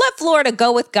Florida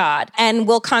go with God and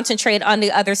we'll concentrate on the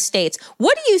other states.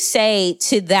 What do you say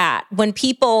to that when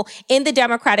people in the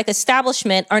Democratic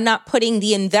establishment are not putting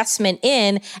the investment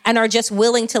in and are just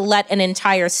willing to let an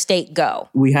entire state go?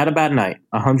 We had a bad night,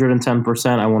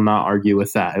 110%. I will not argue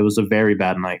with that. It was a very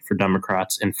bad night for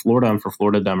Democrats in Florida and for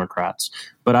Florida Democrats.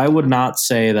 But I would not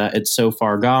say that it's so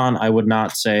far gone. I would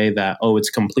not say that, it's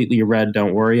completely red,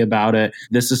 don't worry about it.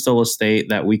 This is still a state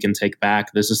that we can take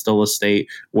back. This is still a state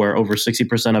where over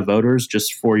 60% of voters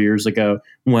just 4 years ago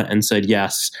went and said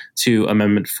yes to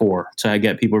Amendment 4 to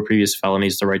get people with previous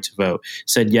felonies the right to vote.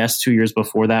 Said yes 2 years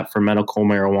before that for medical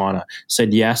marijuana.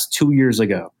 Said yes 2 years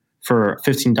ago for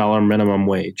 $15 minimum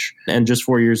wage. And just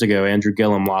 4 years ago, Andrew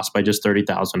Gillum lost by just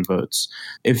 30,000 votes.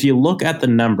 If you look at the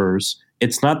numbers,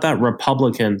 it's not that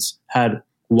Republicans had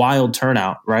wild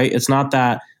turnout, right? It's not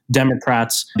that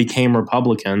Democrats became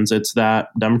Republicans. It's that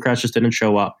Democrats just didn't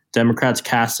show up. Democrats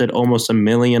casted almost 1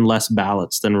 million less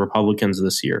ballots than Republicans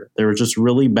this year. There was just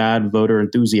really bad voter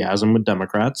enthusiasm with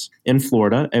Democrats in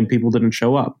Florida, and people didn't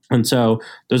show up. And so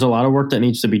there's a lot of work that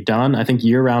needs to be done. I think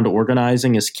year-round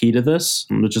organizing is key to this,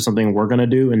 which is something we're going to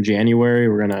do in January.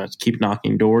 We're going to keep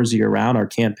knocking doors year-round. Our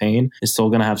campaign is still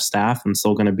going to have staff and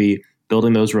still going to be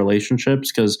building those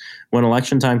relationships, because when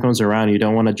election time comes around, you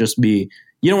don't want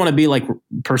to be like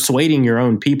persuading your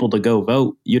own people to go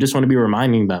vote. You just want to be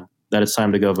reminding them that it's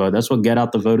time to go vote. That's what Get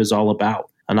Out the Vote is all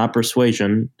about. Not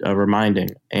persuasion, reminding.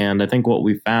 And I think what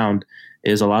we found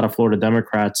is a lot of Florida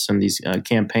Democrats and these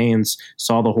campaigns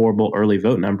saw the horrible early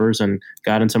vote numbers and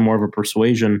got into more of a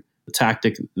persuasion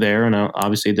tactic there, and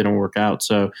obviously it didn't work out.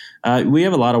 So we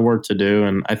have a lot of work to do,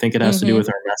 and I think it has to do with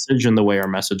our message and the way our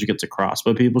message gets across.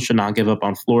 But people should not give up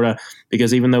on Florida,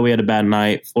 because even though we had a bad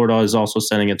night, Florida is also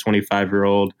sending a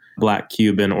 25-year-old Black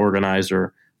Cuban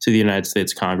organizer to the United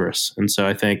States Congress. And so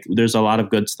I think there's a lot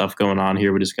of good stuff going on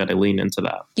here. We just got to lean into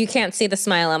that. You can't see the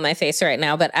smile on my face right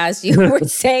now, but as you were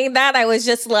saying that, I was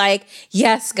just like,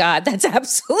 yes, God, that's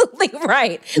absolutely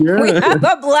right. Yeah. We have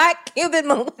a Black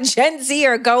Cuban Gen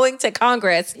Zer going to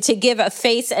Congress to give a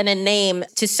face and a name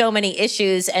to so many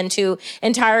issues and to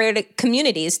entire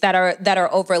communities that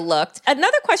are overlooked.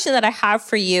 Another question that I have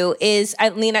for you is,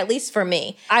 I mean, at least for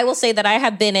me, I will say that I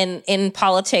have been in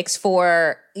politics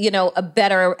for a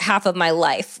better half of my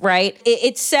life, right?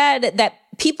 It's said that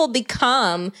people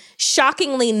become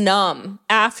shockingly numb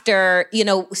after,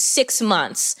 6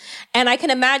 months. And I can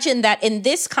imagine that in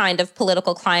this kind of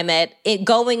political climate,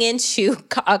 going into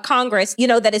a Congress,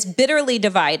 that is bitterly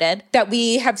divided, that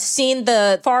we have seen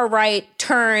the far right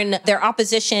turn their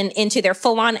opposition into their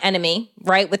full-on enemy,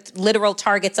 right, with literal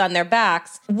targets on their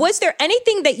backs. Was there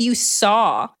anything that you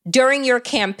saw during your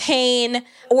campaign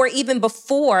or even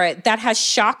before that has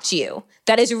shocked you,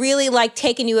 that has really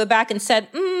taken you aback and said,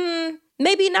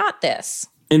 maybe not this?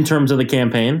 In terms of the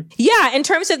campaign? Yeah, in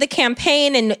terms of the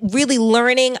campaign and really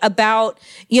learning about,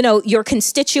 your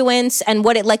constituents and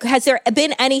what has there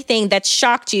been anything that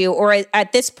shocked you, or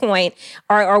at this point,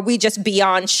 are we just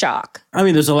beyond shock? I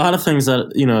mean, there's a lot of things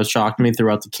that, shocked me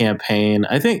throughout the campaign.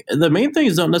 I think the main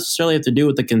things don't necessarily have to do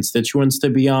with the constituents, to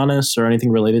be honest, or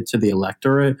anything related to the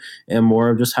electorate, and more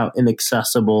of just how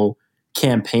inaccessible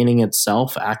campaigning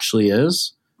itself actually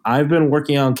is. I've been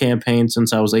working on campaigns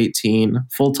since I was 18,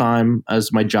 full-time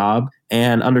as my job,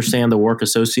 and understand the work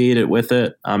associated with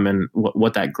it, and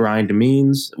what that grind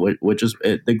means, which is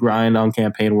the grind on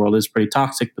campaign world is pretty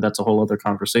toxic, but that's a whole other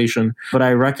conversation. But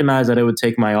I recognize that it would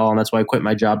take my all, and that's why I quit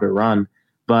my job to run.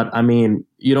 But I mean,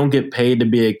 you don't get paid to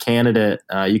be a candidate.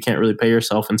 You can't really pay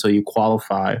yourself until you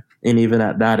qualify. And even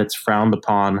at that, it's frowned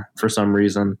upon for some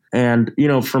reason. And,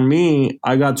 for me,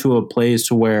 I got to a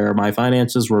place where my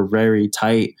finances were very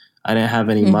tight. I didn't have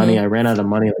any money. I ran out of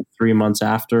money 3 months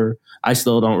after. I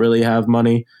still don't really have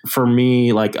money. For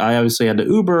me, I obviously had to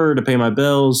Uber to pay my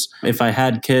bills. If I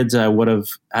had kids, I would have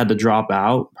had to drop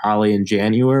out probably in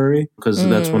January, because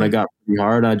that's when it got pretty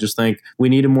hard. I just think we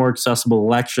needed more accessible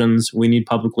elections. We need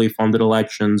publicly funded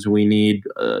elections. We need,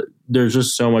 there's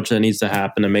just so much that needs to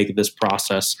happen to make this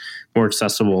process more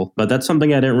accessible. But that's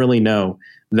something I didn't really know.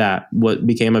 That what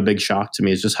became a big shock to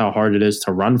me is just how hard it is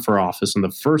to run for office in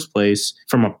the first place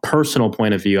from a personal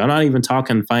point of view. I'm not even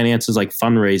talking finances like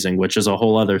fundraising, which is a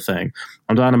whole other thing.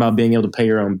 I'm talking about being able to pay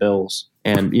your own bills.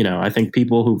 And, I think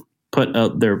people who put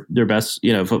out their best,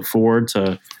 foot forward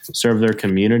to serve their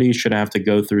community should have to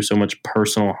go through so much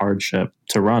personal hardship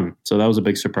to run. So that was a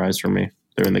big surprise for me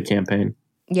during the campaign.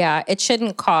 Yeah, it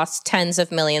shouldn't cost tens of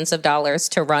millions of dollars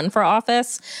to run for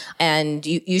office, and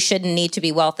you shouldn't need to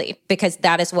be wealthy, because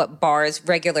that is what bars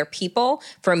regular people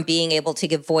from being able to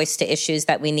give voice to issues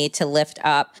that we need to lift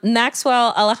up.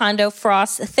 Maxwell Alejandro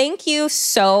Frost, thank you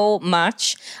so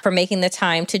much for making the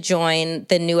time to join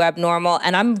the New Abnormal,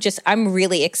 and I'm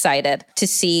really excited to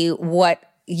see what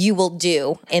you will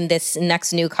do in this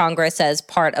next new Congress as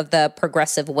part of the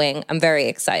progressive wing. I'm very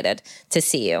excited to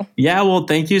see you. Yeah, well,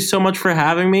 thank you so much for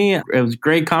having me. It was a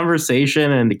great conversation,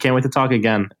 and can't wait to talk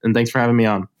again. And thanks for having me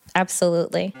on.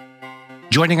 Absolutely.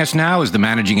 Joining us now is the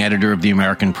managing editor of The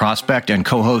American Prospect and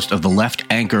co-host of the Left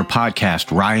Anchor podcast,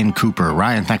 Ryan Cooper.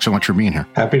 Ryan, thanks so much for being here.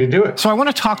 Happy to do it. So I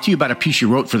want to talk to you about a piece you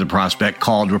wrote for The Prospect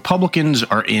called Republicans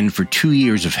Are In for 2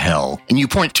 Years of Hell. And you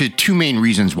point to two main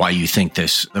reasons why you think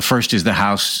this. The first is the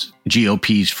House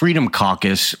GOP's Freedom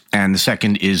Caucus, and the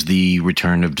second is the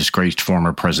return of disgraced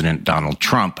former President Donald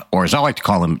Trump, or as I like to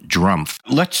call him, Drumpf.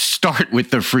 Let's start with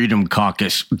the Freedom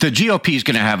Caucus. The GOP is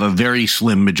going to have a very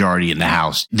slim majority in the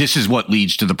House. This is what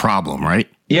leads to the problem, right?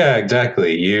 Yeah,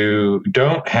 exactly. You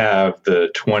don't have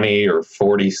the 20 or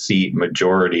 40 seat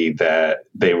majority that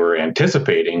they were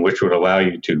anticipating, which would allow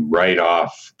you to write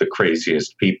off the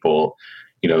craziest people,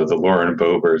 the Lauren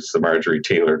Boeberts, the Marjorie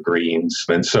Taylor Greens.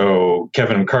 And so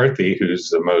Kevin McCarthy, who's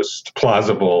the most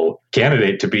plausible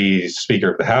candidate to be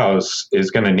Speaker of the House, is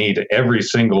going to need every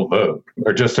single vote,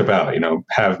 or just about,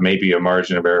 have maybe a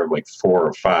margin of error of 4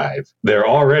 or 5.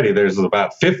 There's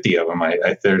about 50 of them.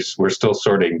 We're still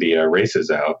sorting the races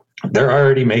out. they're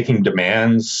already making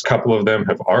demands. A couple of them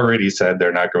have already said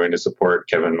they're not going to support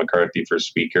Kevin McCarthy for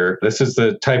Speaker. This is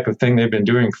the type of thing they've been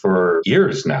doing for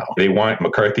years now. They want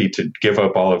McCarthy to give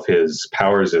up all of his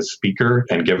powers as Speaker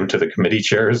and give them to the committee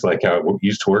chairs, like how it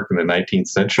used to work in the 19th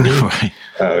century,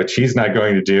 which he's not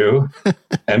going to do.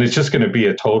 And it's just going to be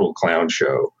a total clown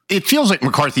show. It feels like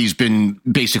McCarthy's been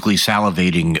basically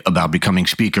salivating about becoming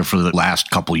Speaker for the last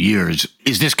couple years.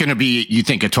 Is this going to be, you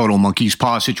think, a total monkey's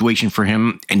paw situation for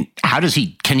him? And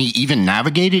can he even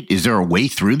navigate it? Is there a way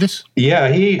through this? Yeah,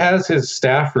 he has his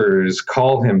staffers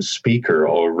call him Speaker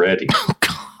already. Oh,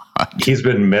 God. He's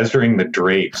been measuring the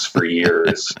drapes for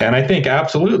years. And I think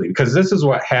absolutely, because this is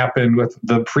what happened with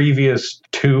the previous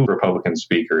two Republican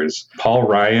speakers. Paul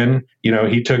Ryan,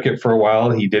 he took it for a while.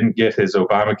 He didn't get his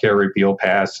Obamacare repeal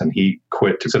passed, and he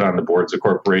quit to sit on the boards of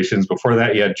corporations. Before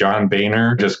that, you had John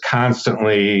Boehner just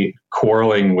constantly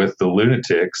quarreling with the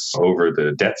lunatics over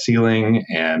the debt ceiling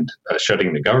and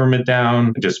shutting the government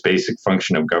down, just basic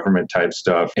function of government type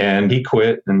stuff. And he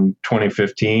quit in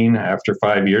 2015 after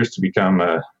 5 years to become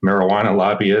a marijuana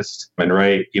lobbyist and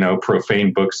write,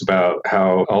 profane books about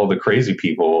how all the crazy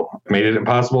people made it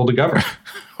impossible to govern.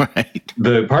 Right.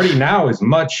 The party now is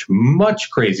much,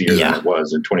 much crazier than it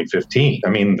was in 2015. I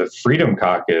mean, the Freedom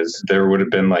Caucus, there would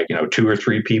have been 2 or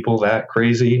 3 people that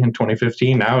crazy in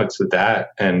 2015. Now it's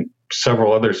that and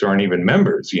several others who aren't even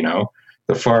members,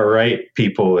 The far right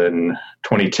people in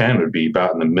 2010 would be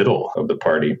about in the middle of the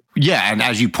party. Yeah, and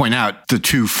as you point out, the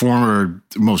two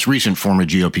most recent former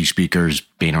GOP speakers,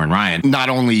 Boehner and Ryan, not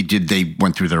only did they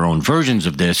went through their own versions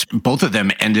of this, both of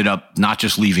them ended up not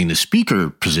just leaving the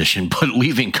speaker position, but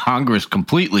leaving Congress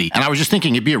completely. And I was just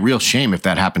thinking it'd be a real shame if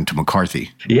that happened to McCarthy.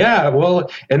 Yeah, well,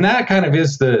 and that kind of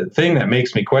is the thing that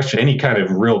makes me question any kind of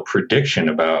real prediction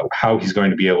about how he's going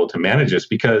to be able to manage this,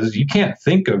 because you can't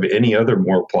think of any other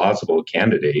more plausible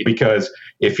candidate. Because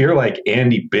if you're like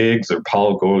Andy Biggs or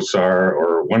Paul Gosar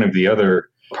or one of the other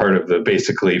part of the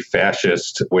basically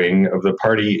fascist wing of the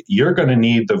party, you're going to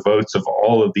need the votes of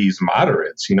all of these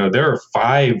moderates. There are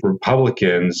 5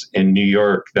 Republicans in New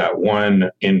York that won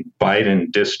in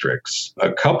Biden districts.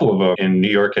 A couple of them in New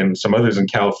York and some others in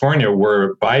California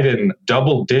were Biden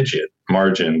double-digit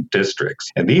margin districts.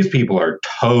 And these people are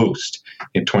toast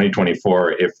in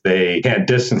 2024 if they can't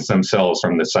distance themselves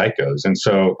from the psychos. And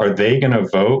so are they going to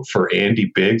vote for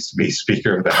Andy Biggs to be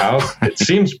Speaker of the House? It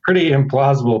seems pretty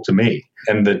implausible to me.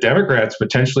 And the Democrats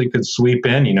potentially could sweep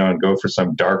in, and go for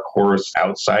some dark horse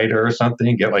outsider or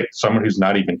something, get someone who's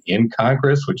not even in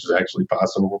Congress, which is actually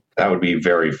possible. That would be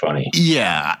very funny.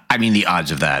 Yeah. I mean, the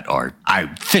odds of that are, I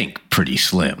think, pretty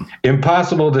slim.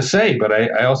 Impossible to say, but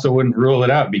I also wouldn't rule it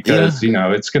out because,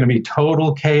 it's going to be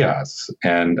total chaos.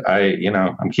 And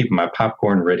I'm keeping my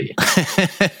popcorn ready.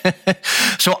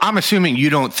 So I'm assuming you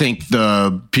don't think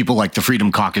the people like the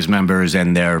Freedom Caucus members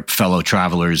and their fellow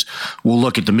travelers will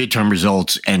look at the midterm results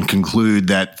and conclude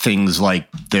that things like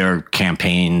their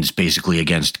campaigns basically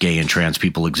against gay and trans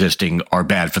people existing are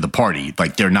bad for the party.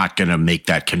 They're not going to make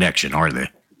that connection, are they?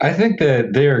 I think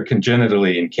that they're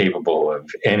congenitally incapable of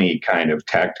any kind of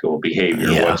tactical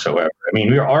behavior whatsoever. I mean,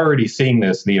 we're already seeing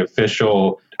this. The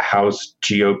official House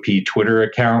GOP Twitter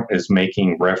account is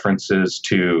making references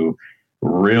to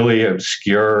really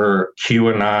obscure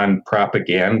QAnon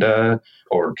propaganda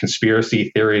or conspiracy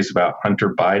theories about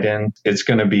Hunter Biden. It's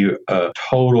going to be a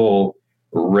total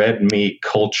red meat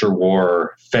culture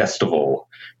war festival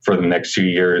for the next few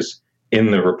years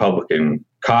in the Republican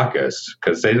caucus,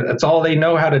 because that's all they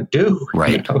know how to do.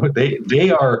 Right.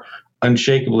 They are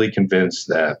unshakably convinced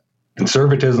that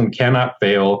conservatism cannot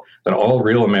fail, that all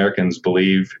real Americans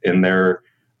believe in their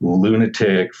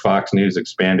lunatic Fox News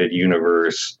expanded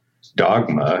universe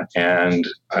dogma. And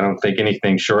I don't think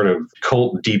anything short of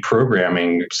cult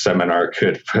deprogramming seminar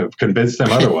could have convinced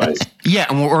them otherwise. Yeah,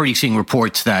 and we're already seeing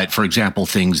reports that, for example,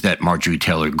 things that Marjorie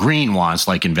Taylor Greene wants,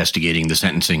 like investigating the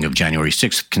sentencing of January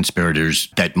 6th conspirators,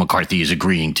 that McCarthy is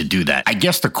agreeing to do that. I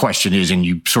guess the question is, and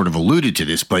you sort of alluded to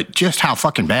this, but just how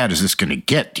fucking bad is this going to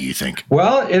get, do you think?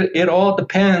 Well, it all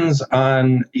depends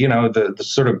on, the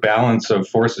sort of balance of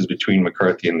forces between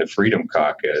McCarthy and the Freedom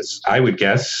Caucus. I would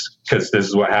guess, because this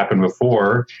is what happened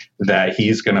before, that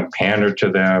he's going to pander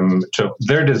to them, to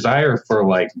their desire for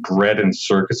bread and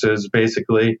circuses,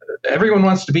 basically. Everyone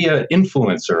wants to be an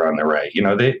influencer on the right.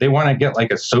 They want to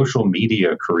get a social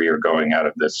media career going out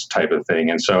of this type of thing.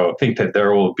 And so I think that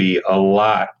there will be a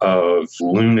lot of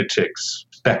lunatics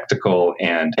spectacle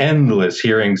and endless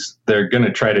hearings. They're going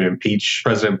to try to impeach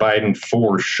President Biden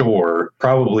for sure,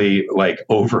 probably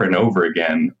over and over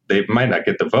again. They might not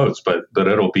get the votes, but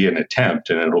it'll be an attempt,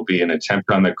 and it'll be an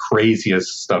attempt on the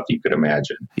craziest stuff you could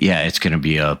imagine. Yeah, it's going to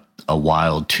be a a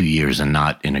wild 2 years and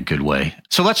not in a good way.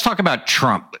 So let's talk about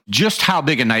Trump. Just how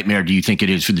big a nightmare do you think it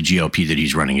is for the GOP that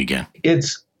he's running again?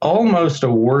 It's almost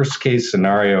a worst case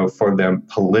scenario for them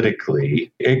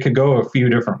politically. It could go a few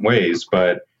different ways,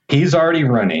 but he's already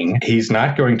running. He's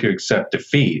not going to accept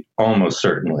defeat, almost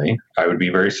certainly. I would be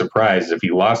very surprised if he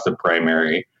lost the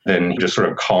primary, then just sort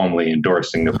of calmly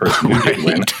endorsing the person who did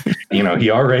win. He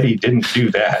already didn't do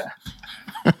that.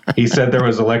 He said there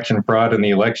was election fraud in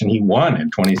the election he won in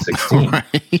 2016.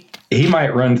 Right. He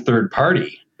might run third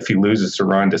party if he loses to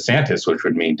Ron DeSantis, which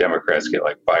would mean Democrats get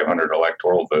like 500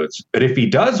 electoral votes. But if he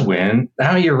does win,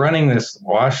 now you're running this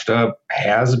washed up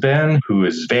has-been who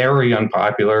is very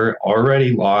unpopular,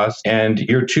 already lost, and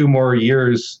you're 2 more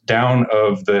years down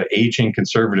of the aging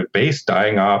conservative base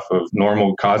dying off of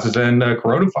normal causes and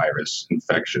coronavirus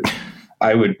infection.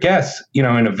 I would guess, in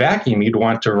a vacuum, you'd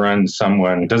want to run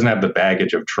someone who doesn't have the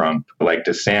baggage of Trump, like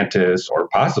DeSantis, or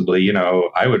possibly,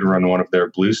 I would run one of their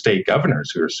blue state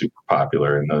governors who are super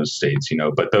popular in those states,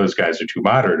 but those guys are too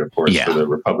moderate, of course, for the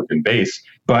Republican base.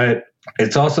 But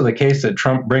it's also the case that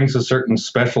Trump brings a certain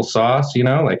special sauce,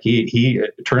 like he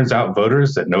turns out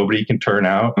voters that nobody can turn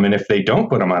out. I mean, if they don't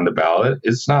put him on the ballot,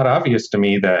 it's not obvious to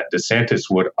me that DeSantis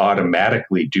would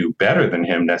automatically do better than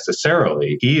him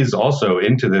necessarily. He is also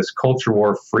into this culture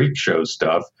war freak show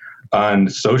stuff on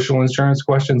social insurance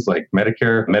questions like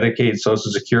Medicare, Medicaid,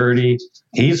 Social Security.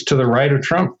 He's to the right of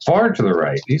Trump, far to the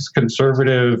right. He's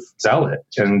conservative zealot.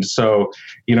 And so,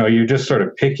 you're just sort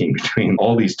of picking between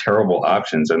all these terrible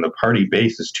options, and the party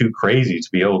base is too crazy to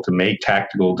be able to make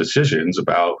tactical decisions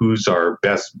about who's our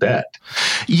best bet.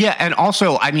 Yeah. And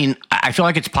also, I feel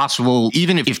like it's possible,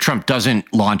 even if Trump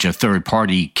doesn't launch a third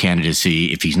party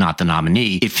candidacy, if he's not the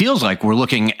nominee, it feels like we're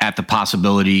looking at the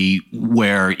possibility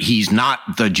where he's not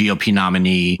the GOP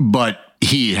nominee, but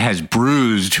he has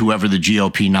bruised whoever the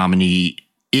GOP nominee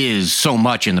is so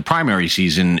much in the primary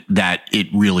season that it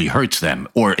really hurts them?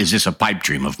 Or is this a pipe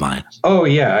dream of mine? Oh,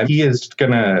 yeah. He is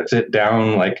going to sit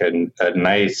down like a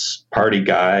nice party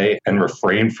guy and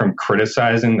refrain from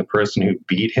criticizing the person who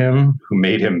beat him, who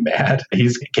made him mad.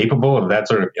 He's capable of that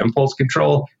sort of impulse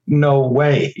control. No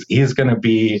way. He's going to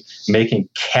be making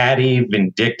catty,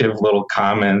 vindictive little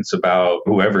comments about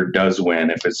whoever does win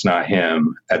if it's not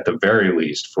him, at the very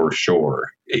least, for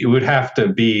sure. It would have to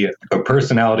be a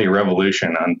personality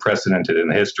revolution unprecedented in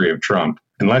the history of Trump,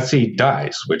 unless he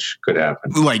dies, which could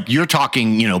happen. Like you're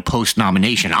talking,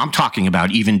 post-nomination. I'm talking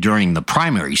about even during the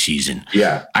primary season.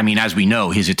 Yeah. As we know,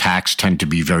 his attacks tend to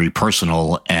be very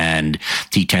personal, and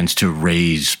he tends to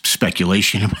raise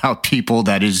speculation about people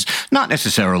that is not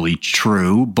necessarily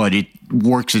true, but it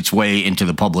works its way into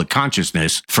the public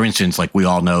consciousness. For instance, like we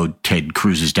all know, Ted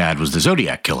Cruz's dad was the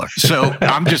Zodiac killer. So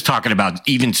I'm just talking about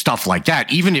even stuff like that.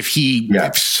 Even if he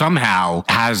somehow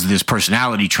has this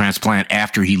personality transplant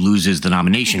after he loses the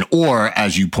nomination, or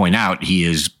as you point out, he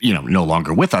is, no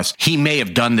longer with us, he may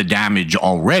have done the damage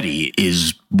already,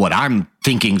 is what I'm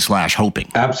thinking / hoping.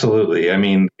 Absolutely.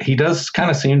 He does kind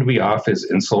of seem to be off his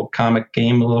insult comic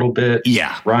game a little bit.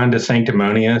 Yeah. Ron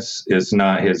DeSanctimonious is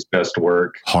not his best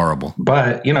work. Horrible.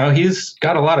 But, he's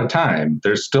got a lot of time.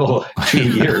 There's still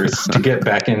 2 years to get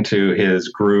back into his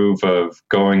groove of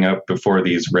going up before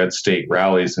these red state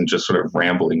rallies and just sort of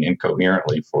rambling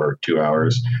incoherently for 2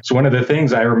 hours. So one of the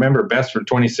things I remember best from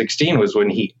 2016 was when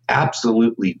he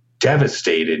absolutely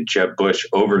devastated Jeb Bush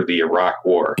over the Iraq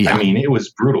War. Yeah. It was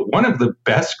brutal. One of the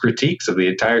best critiques of the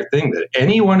entire thing that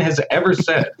anyone has ever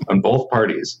said on both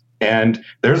parties. And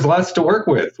there's lots to work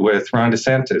with Ron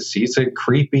DeSantis. He's a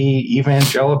creepy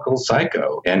evangelical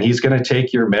psycho, and he's going to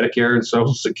take your Medicare and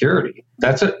Social Security.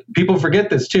 People forget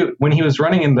this too. When he was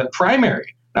running in the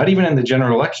primary, not even in the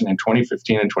general election in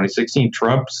 2015 and 2016,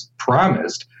 Trump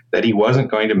promised that he wasn't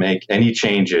going to make any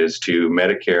changes to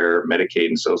Medicare, Medicaid,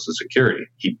 and Social Security.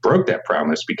 He broke that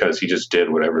promise because he just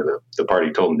did whatever the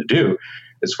party told him to do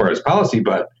as far as policy,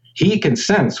 but he can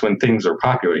sense when things are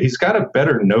popular. He's got a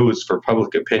better nose for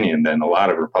public opinion than a lot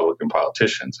of Republican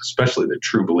politicians, especially the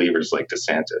true believers like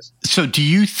DeSantis. So do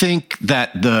you think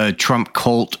that the Trump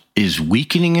cult is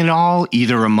weakening at all,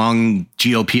 either among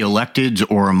GOP electeds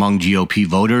or among GOP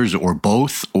voters, or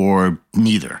both, or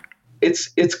neither?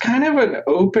 It's kind of an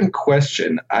open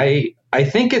question. I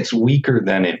think it's weaker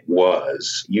than it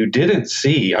was.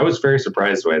 I was very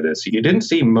surprised by this. You didn't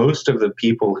see most of the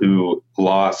people who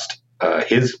lost,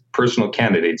 his personal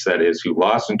candidates, that is, who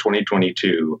lost in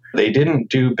 2022. They didn't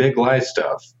do big lie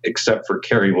stuff except for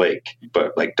Kerry Lake.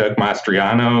 But like Doug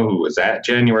Mastriano, who was at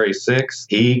January 6th,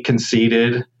 he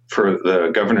conceded for the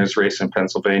governor's race in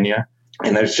Pennsylvania.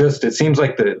 And it seems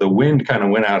like the wind kind of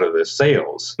went out of the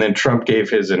sails. And then Trump gave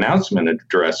his announcement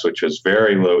address, which was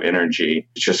very low energy,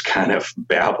 just kind of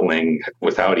babbling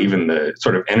without even the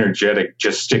sort of energetic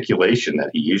gesticulation that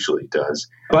he usually does.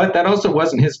 But that also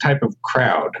wasn't his type of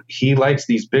crowd. He likes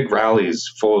these big rallies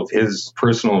full of his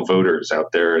personal voters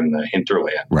out there in the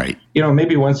hinterland. Right.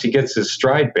 Maybe once he gets his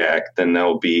stride back, then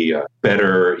there'll be a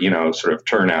better, sort of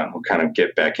turnout, and we'll kind of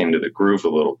get back into the groove a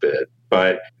little bit.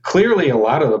 But clearly a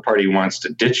lot of the party wants to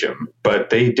ditch him. But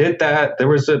they did that. There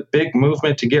was a big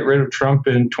movement to get rid of Trump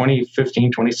in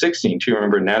 2015, 2016. Do you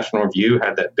remember National Review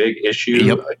had that big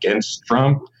issue against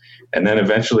Trump? And then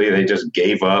eventually they just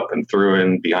gave up and threw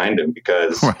in behind him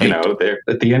because, they're,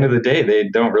 at the end of the day, they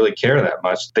don't really care that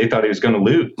much. They thought he was going to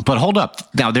lose. But hold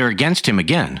up. Now they're against him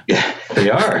again. Yeah, they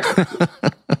are.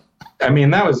 I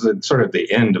mean, that was sort of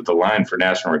the end of the line for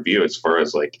National Review as far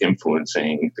as like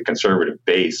influencing the conservative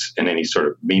base in any sort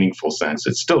of meaningful sense.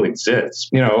 It still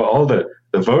exists. All the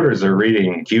voters are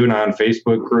reading QAnon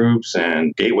Facebook groups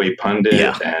and Gateway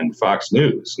Pundit and Fox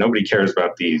News. Nobody cares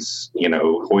about these,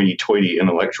 hoity-toity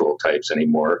intellectual types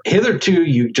anymore. Hitherto,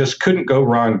 you just couldn't go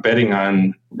wrong betting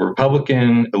on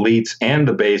Republican elites and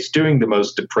the base doing the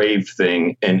most depraved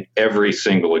thing in every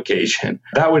single occasion.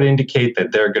 That would indicate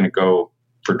that they're going to go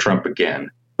for Trump again.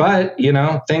 But,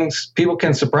 people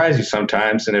can surprise you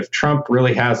sometimes. And if Trump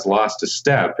really has lost a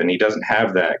step and he doesn't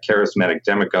have that charismatic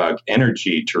demagogue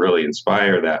energy to really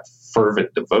inspire that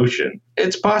fervent devotion,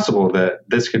 it's possible that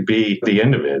this could be the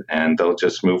end of it and they'll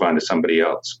just move on to somebody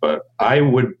else. But I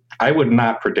would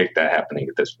not predict that happening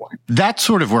at this point. That's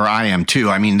sort of where I am too.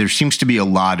 I mean, there seems to be a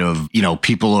lot of,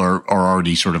 people are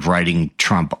already sort of writing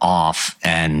Trump off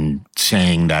and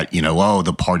saying that,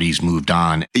 the party's moved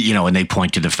on, and they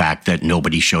point to the fact that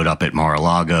nobody showed up at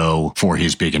Mar-a-Lago for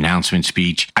his big announcement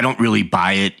speech. I don't really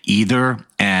buy it either.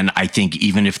 And I think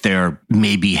even if they're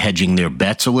maybe hedging their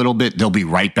bets a little bit, they'll be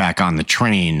right back on the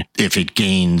train if it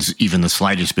gains even the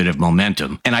slightest bit of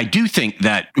momentum. And I do think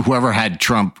that whoever had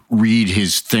Trump read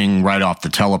his thing right off the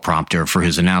teleprompter for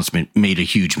his announcement made a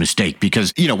huge mistake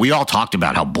because, we all talked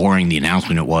about how boring the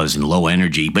announcement it was and low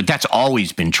energy, but that's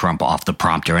always been Trump off the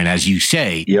prompter. And as you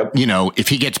say, if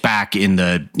he gets back in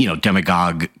the,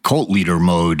 demagogue cult leader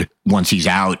mode, once he's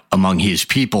out among his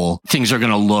people, things are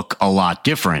going to look a lot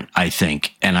different, I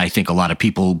think. And I think a lot of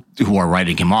people who are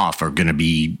writing him off are going to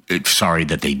be sorry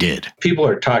that they did. People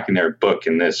are talking their book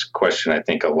in this question, I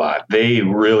think, a lot. They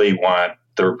really want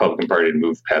the Republican Party to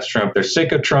move past Trump. They're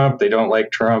sick of Trump. They don't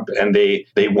like Trump. And they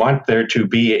want there to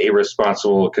be a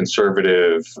responsible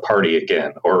conservative party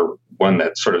again, or one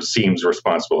that sort of seems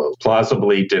responsible,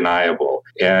 plausibly deniable.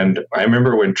 And I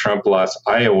remember when Trump lost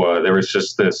Iowa, there was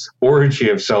just this orgy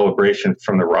of celebration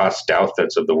from the Ross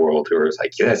Douthat's of the world who was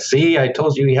like, yeah, see, I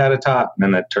told you he had a top. And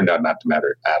then that turned out not to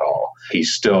matter at all. He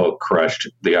still crushed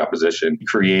the opposition,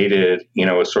 created,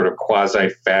 a sort of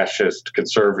quasi-fascist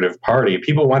conservative party.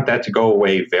 People want that to go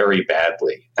away very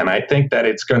badly. And I think that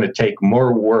it's going to take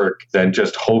more work than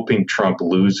just hoping Trump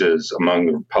loses among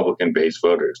the Republican-based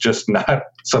voters. Just not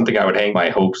something I would hang my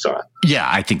hopes on. Yeah,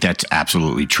 I think that's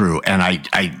absolutely true. And I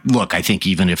think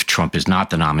even if Trump is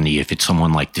not the nominee, if it's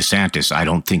someone like DeSantis, I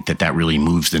don't think that really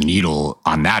moves the needle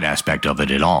on that aspect of it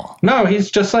at all. No,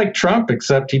 he's just like Trump,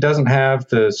 except he doesn't have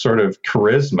the sort of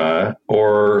charisma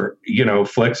or,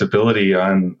 flexibility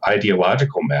on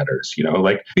ideological matters.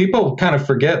 Like people kind of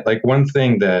forget, like one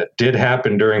thing that did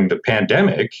happen during the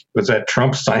pandemic was that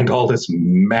Trump signed all this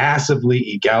massively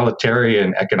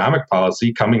egalitarian economic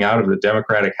policy coming out of the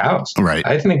Democratic House. Right.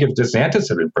 I think if DeSantis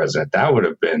had been president, that would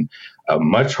have been a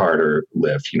much harder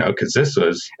lift, because this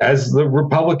was, as the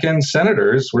Republican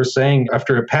senators were saying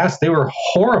after it passed, they were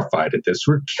horrified at this.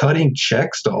 We're cutting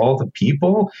checks to all the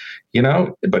people,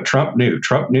 but Trump knew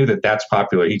that that's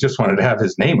popular. He just wanted to have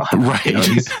his name on it.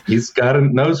 Right. He's got a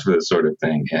nose for this sort of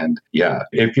thing. And yeah,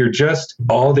 if you're just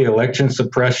all the election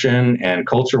suppression and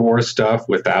culture war stuff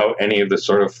without any of the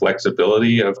sort of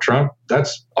flexibility of Trump,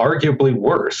 that's arguably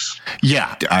worse.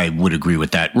 Yeah, I would agree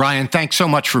with that. Ryan, thanks so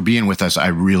much for being with us. I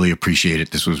really appreciate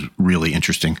it. This was really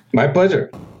interesting. My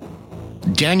pleasure.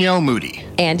 Danielle Moody.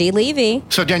 Andy Levy.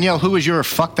 So Danielle, who is your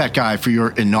Fuck That Guy for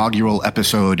your inaugural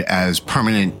episode as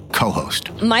permanent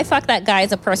co-host? My Fuck That Guy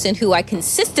is a person who I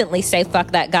consistently say Fuck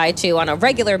That Guy to on a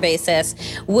regular basis,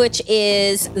 which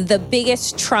is the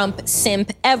biggest Trump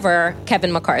simp ever,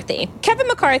 Kevin McCarthy. Kevin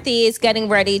McCarthy is getting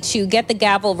ready to get the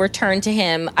gavel returned to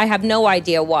him. I have no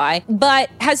idea why, but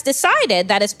has decided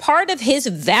that as part of his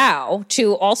vow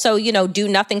to also, do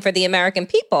nothing for the American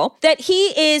people, that he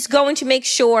is going to make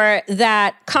sure that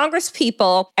Congress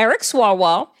people, Eric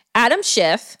Swalwell, Adam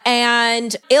Schiff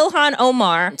and Ilhan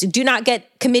Omar do not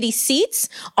get committee seats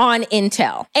on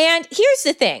Intel. And here's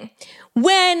the thing.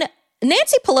 When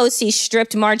Nancy Pelosi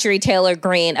stripped Marjorie Taylor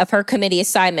Greene of her committee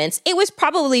assignments, it was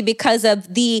probably because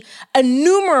of the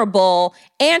innumerable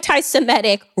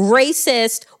anti-Semitic,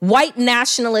 racist, white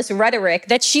nationalist rhetoric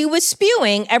that she was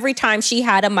spewing every time she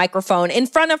had a microphone in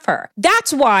front of her.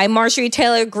 That's why Marjorie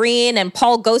Taylor Greene and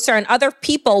Paul Gosar and other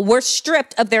people were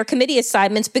stripped of their committee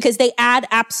assignments because they add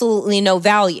absolutely no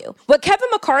value. What Kevin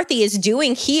McCarthy is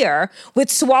doing here with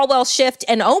Swalwell, Schiff,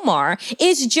 and Omar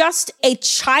is just a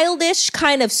childish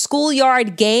kind of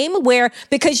schoolyard game where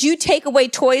because you take away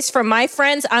toys from my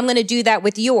friends, I'm going to do that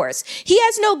with yours. He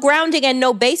has no grounding and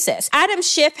no basis. Adam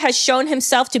Schiff has shown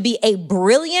himself to be a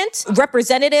brilliant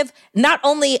representative, not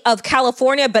only of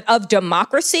California, but of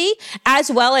democracy, as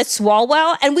well as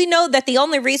Swalwell. And we know that the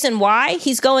only reason why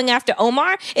he's going after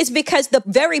Omar is because the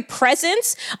very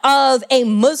presence of a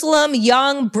Muslim,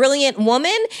 young, brilliant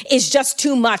woman is just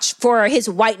too much for his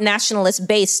white nationalist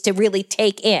base to really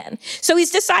take in. So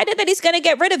he's decided that he's going to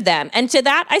get rid of them. And to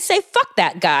that, I say, fuck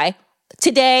that guy,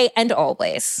 today and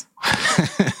always.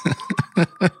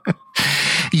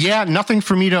 Yeah, nothing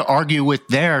for me to argue with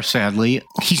there, sadly.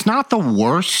 He's not the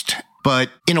worst, but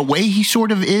in a way he sort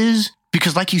of is.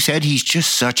 Because like you said, he's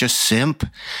just such a simp.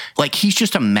 Like, he's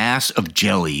just a mass of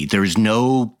jelly. There's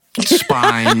no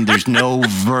spine. There's no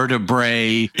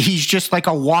vertebrae. He's just like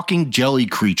a walking jelly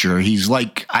creature. He's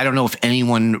like, I don't know if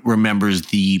anyone remembers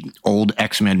the old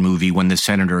X-Men movie when the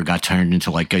senator got turned into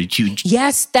like a huge...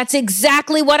 Yes, that's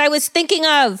exactly what I was thinking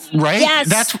of. Right?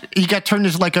 Yes. He got turned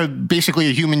into like basically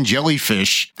a human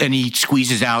jellyfish, and he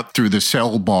squeezes out through the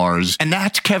cell bars. And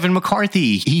that's Kevin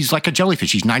McCarthy. He's like a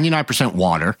jellyfish. He's 99%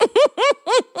 water.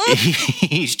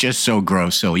 He's just so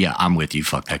gross. So yeah, I'm with you.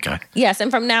 Fuck that guy. Yes, and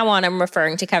from now on, I'm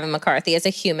referring to Kevin McCarthy as a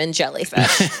human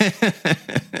jellyfish.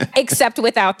 Except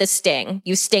without the sting.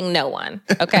 You sting no one.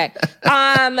 Okay.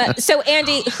 So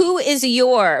Andy, who is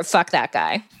your fuck that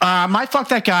guy? My fuck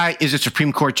that guy is a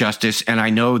Supreme Court justice, and I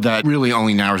know that really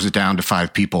only narrows it down to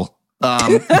 5 people.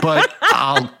 But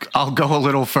I'll go a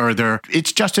little further.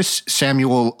 It's Justice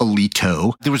Samuel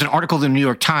Alito. There was an article in the New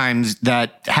York Times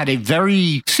that had a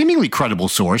very seemingly credible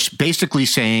source, basically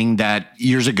saying that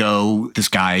years ago, this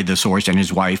guy, the source, and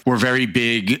his wife were very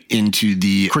big into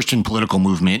the Christian political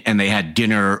movement, and they had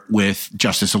dinner with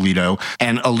Justice Alito,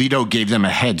 and Alito gave them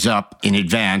a heads up in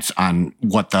advance on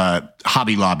what the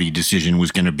Hobby Lobby decision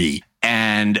was going to be.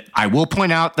 And I will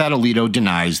point out that Alito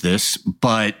denies this,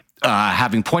 but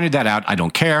having pointed that out, I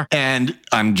don't care. And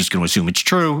I'm just going to assume it's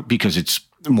true because it's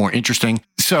more interesting.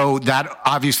 So that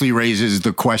obviously raises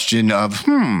the question of,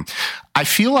 I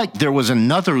feel like there was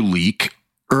another leak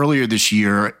earlier this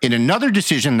year in another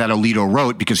decision that Alito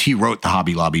wrote, because he wrote the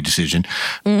Hobby Lobby decision.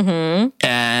 Mm-hmm.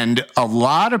 And a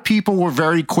lot of people were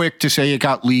very quick to say it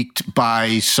got leaked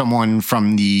by someone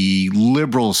from the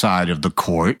liberal side of the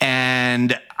court.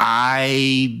 And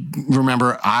I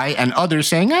remember I and others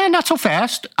saying, not so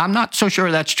fast. I'm not so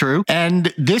sure that's true.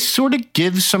 And this sort of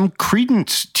gives some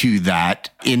credence to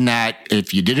that, in that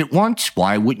if you did it once,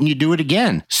 why wouldn't you do it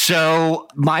again? So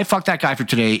my fuck that guy for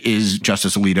today is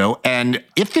Justice Alito. And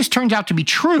if this turns out to be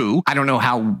true, I don't know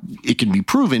how it can be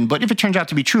proven, but if it turns out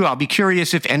to be true, I'll be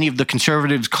curious if any of the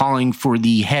conservatives calling for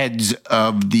the heads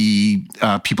of the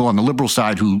people on the liberal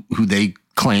side who they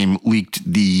claim leaked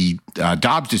the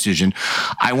Dobbs decision,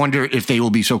 I wonder if they will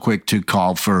be so quick to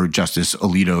call for Justice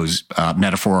Alito's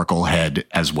metaphorical head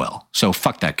as well. So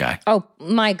fuck that guy. Oh,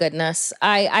 my goodness.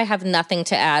 I have nothing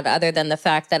to add other than the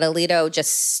fact that Alito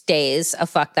just stays a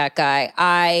fuck that guy.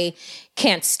 I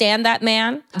can't stand that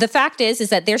man. The fact is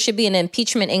that there should be an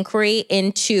impeachment inquiry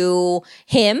into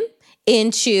him,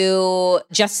 into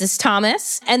Justice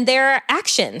Thomas, and their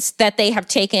actions that they have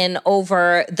taken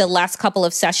over the last couple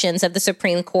of sessions of the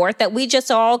Supreme Court that we just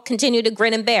all continue to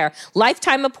grin and bear.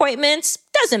 Lifetime appointments,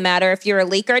 doesn't matter if you're a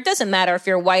leaker, it doesn't matter if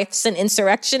your wife's an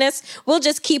insurrectionist. We'll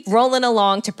just keep rolling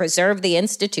along to preserve the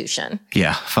institution.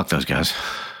 Yeah, fuck those guys.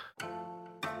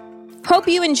 Hope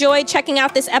you enjoyed checking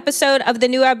out this episode of The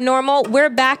New Abnormal. We're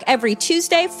back every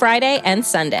Tuesday, Friday, and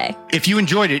Sunday. If you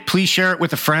enjoyed it, please share it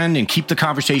with a friend and keep the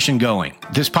conversation going.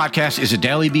 This podcast is a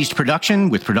Daily Beast production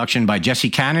with production by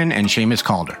Jesse Cannon and Seamus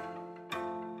Calder.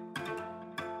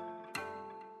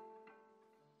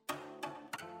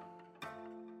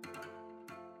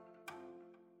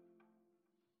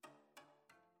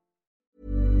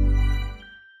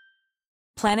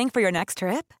 Planning for your next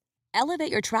trip?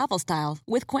 Elevate your travel style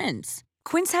with Quince.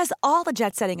 Quince has all the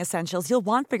jet-setting essentials you'll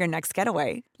want for your next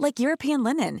getaway, like European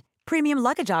linen, premium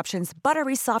luggage options,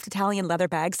 buttery soft Italian leather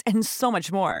bags, and so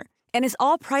much more. And is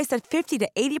all priced at 50 to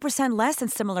 80% less than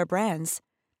similar brands.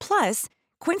 Plus,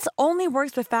 Quince only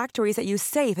works with factories that use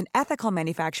safe and ethical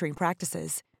manufacturing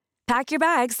practices. Pack your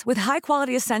bags with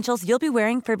high-quality essentials you'll be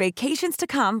wearing for vacations to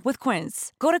come with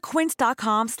Quince. Go to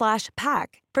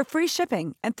quince.com/pack for free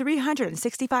shipping and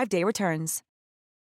 365-day returns.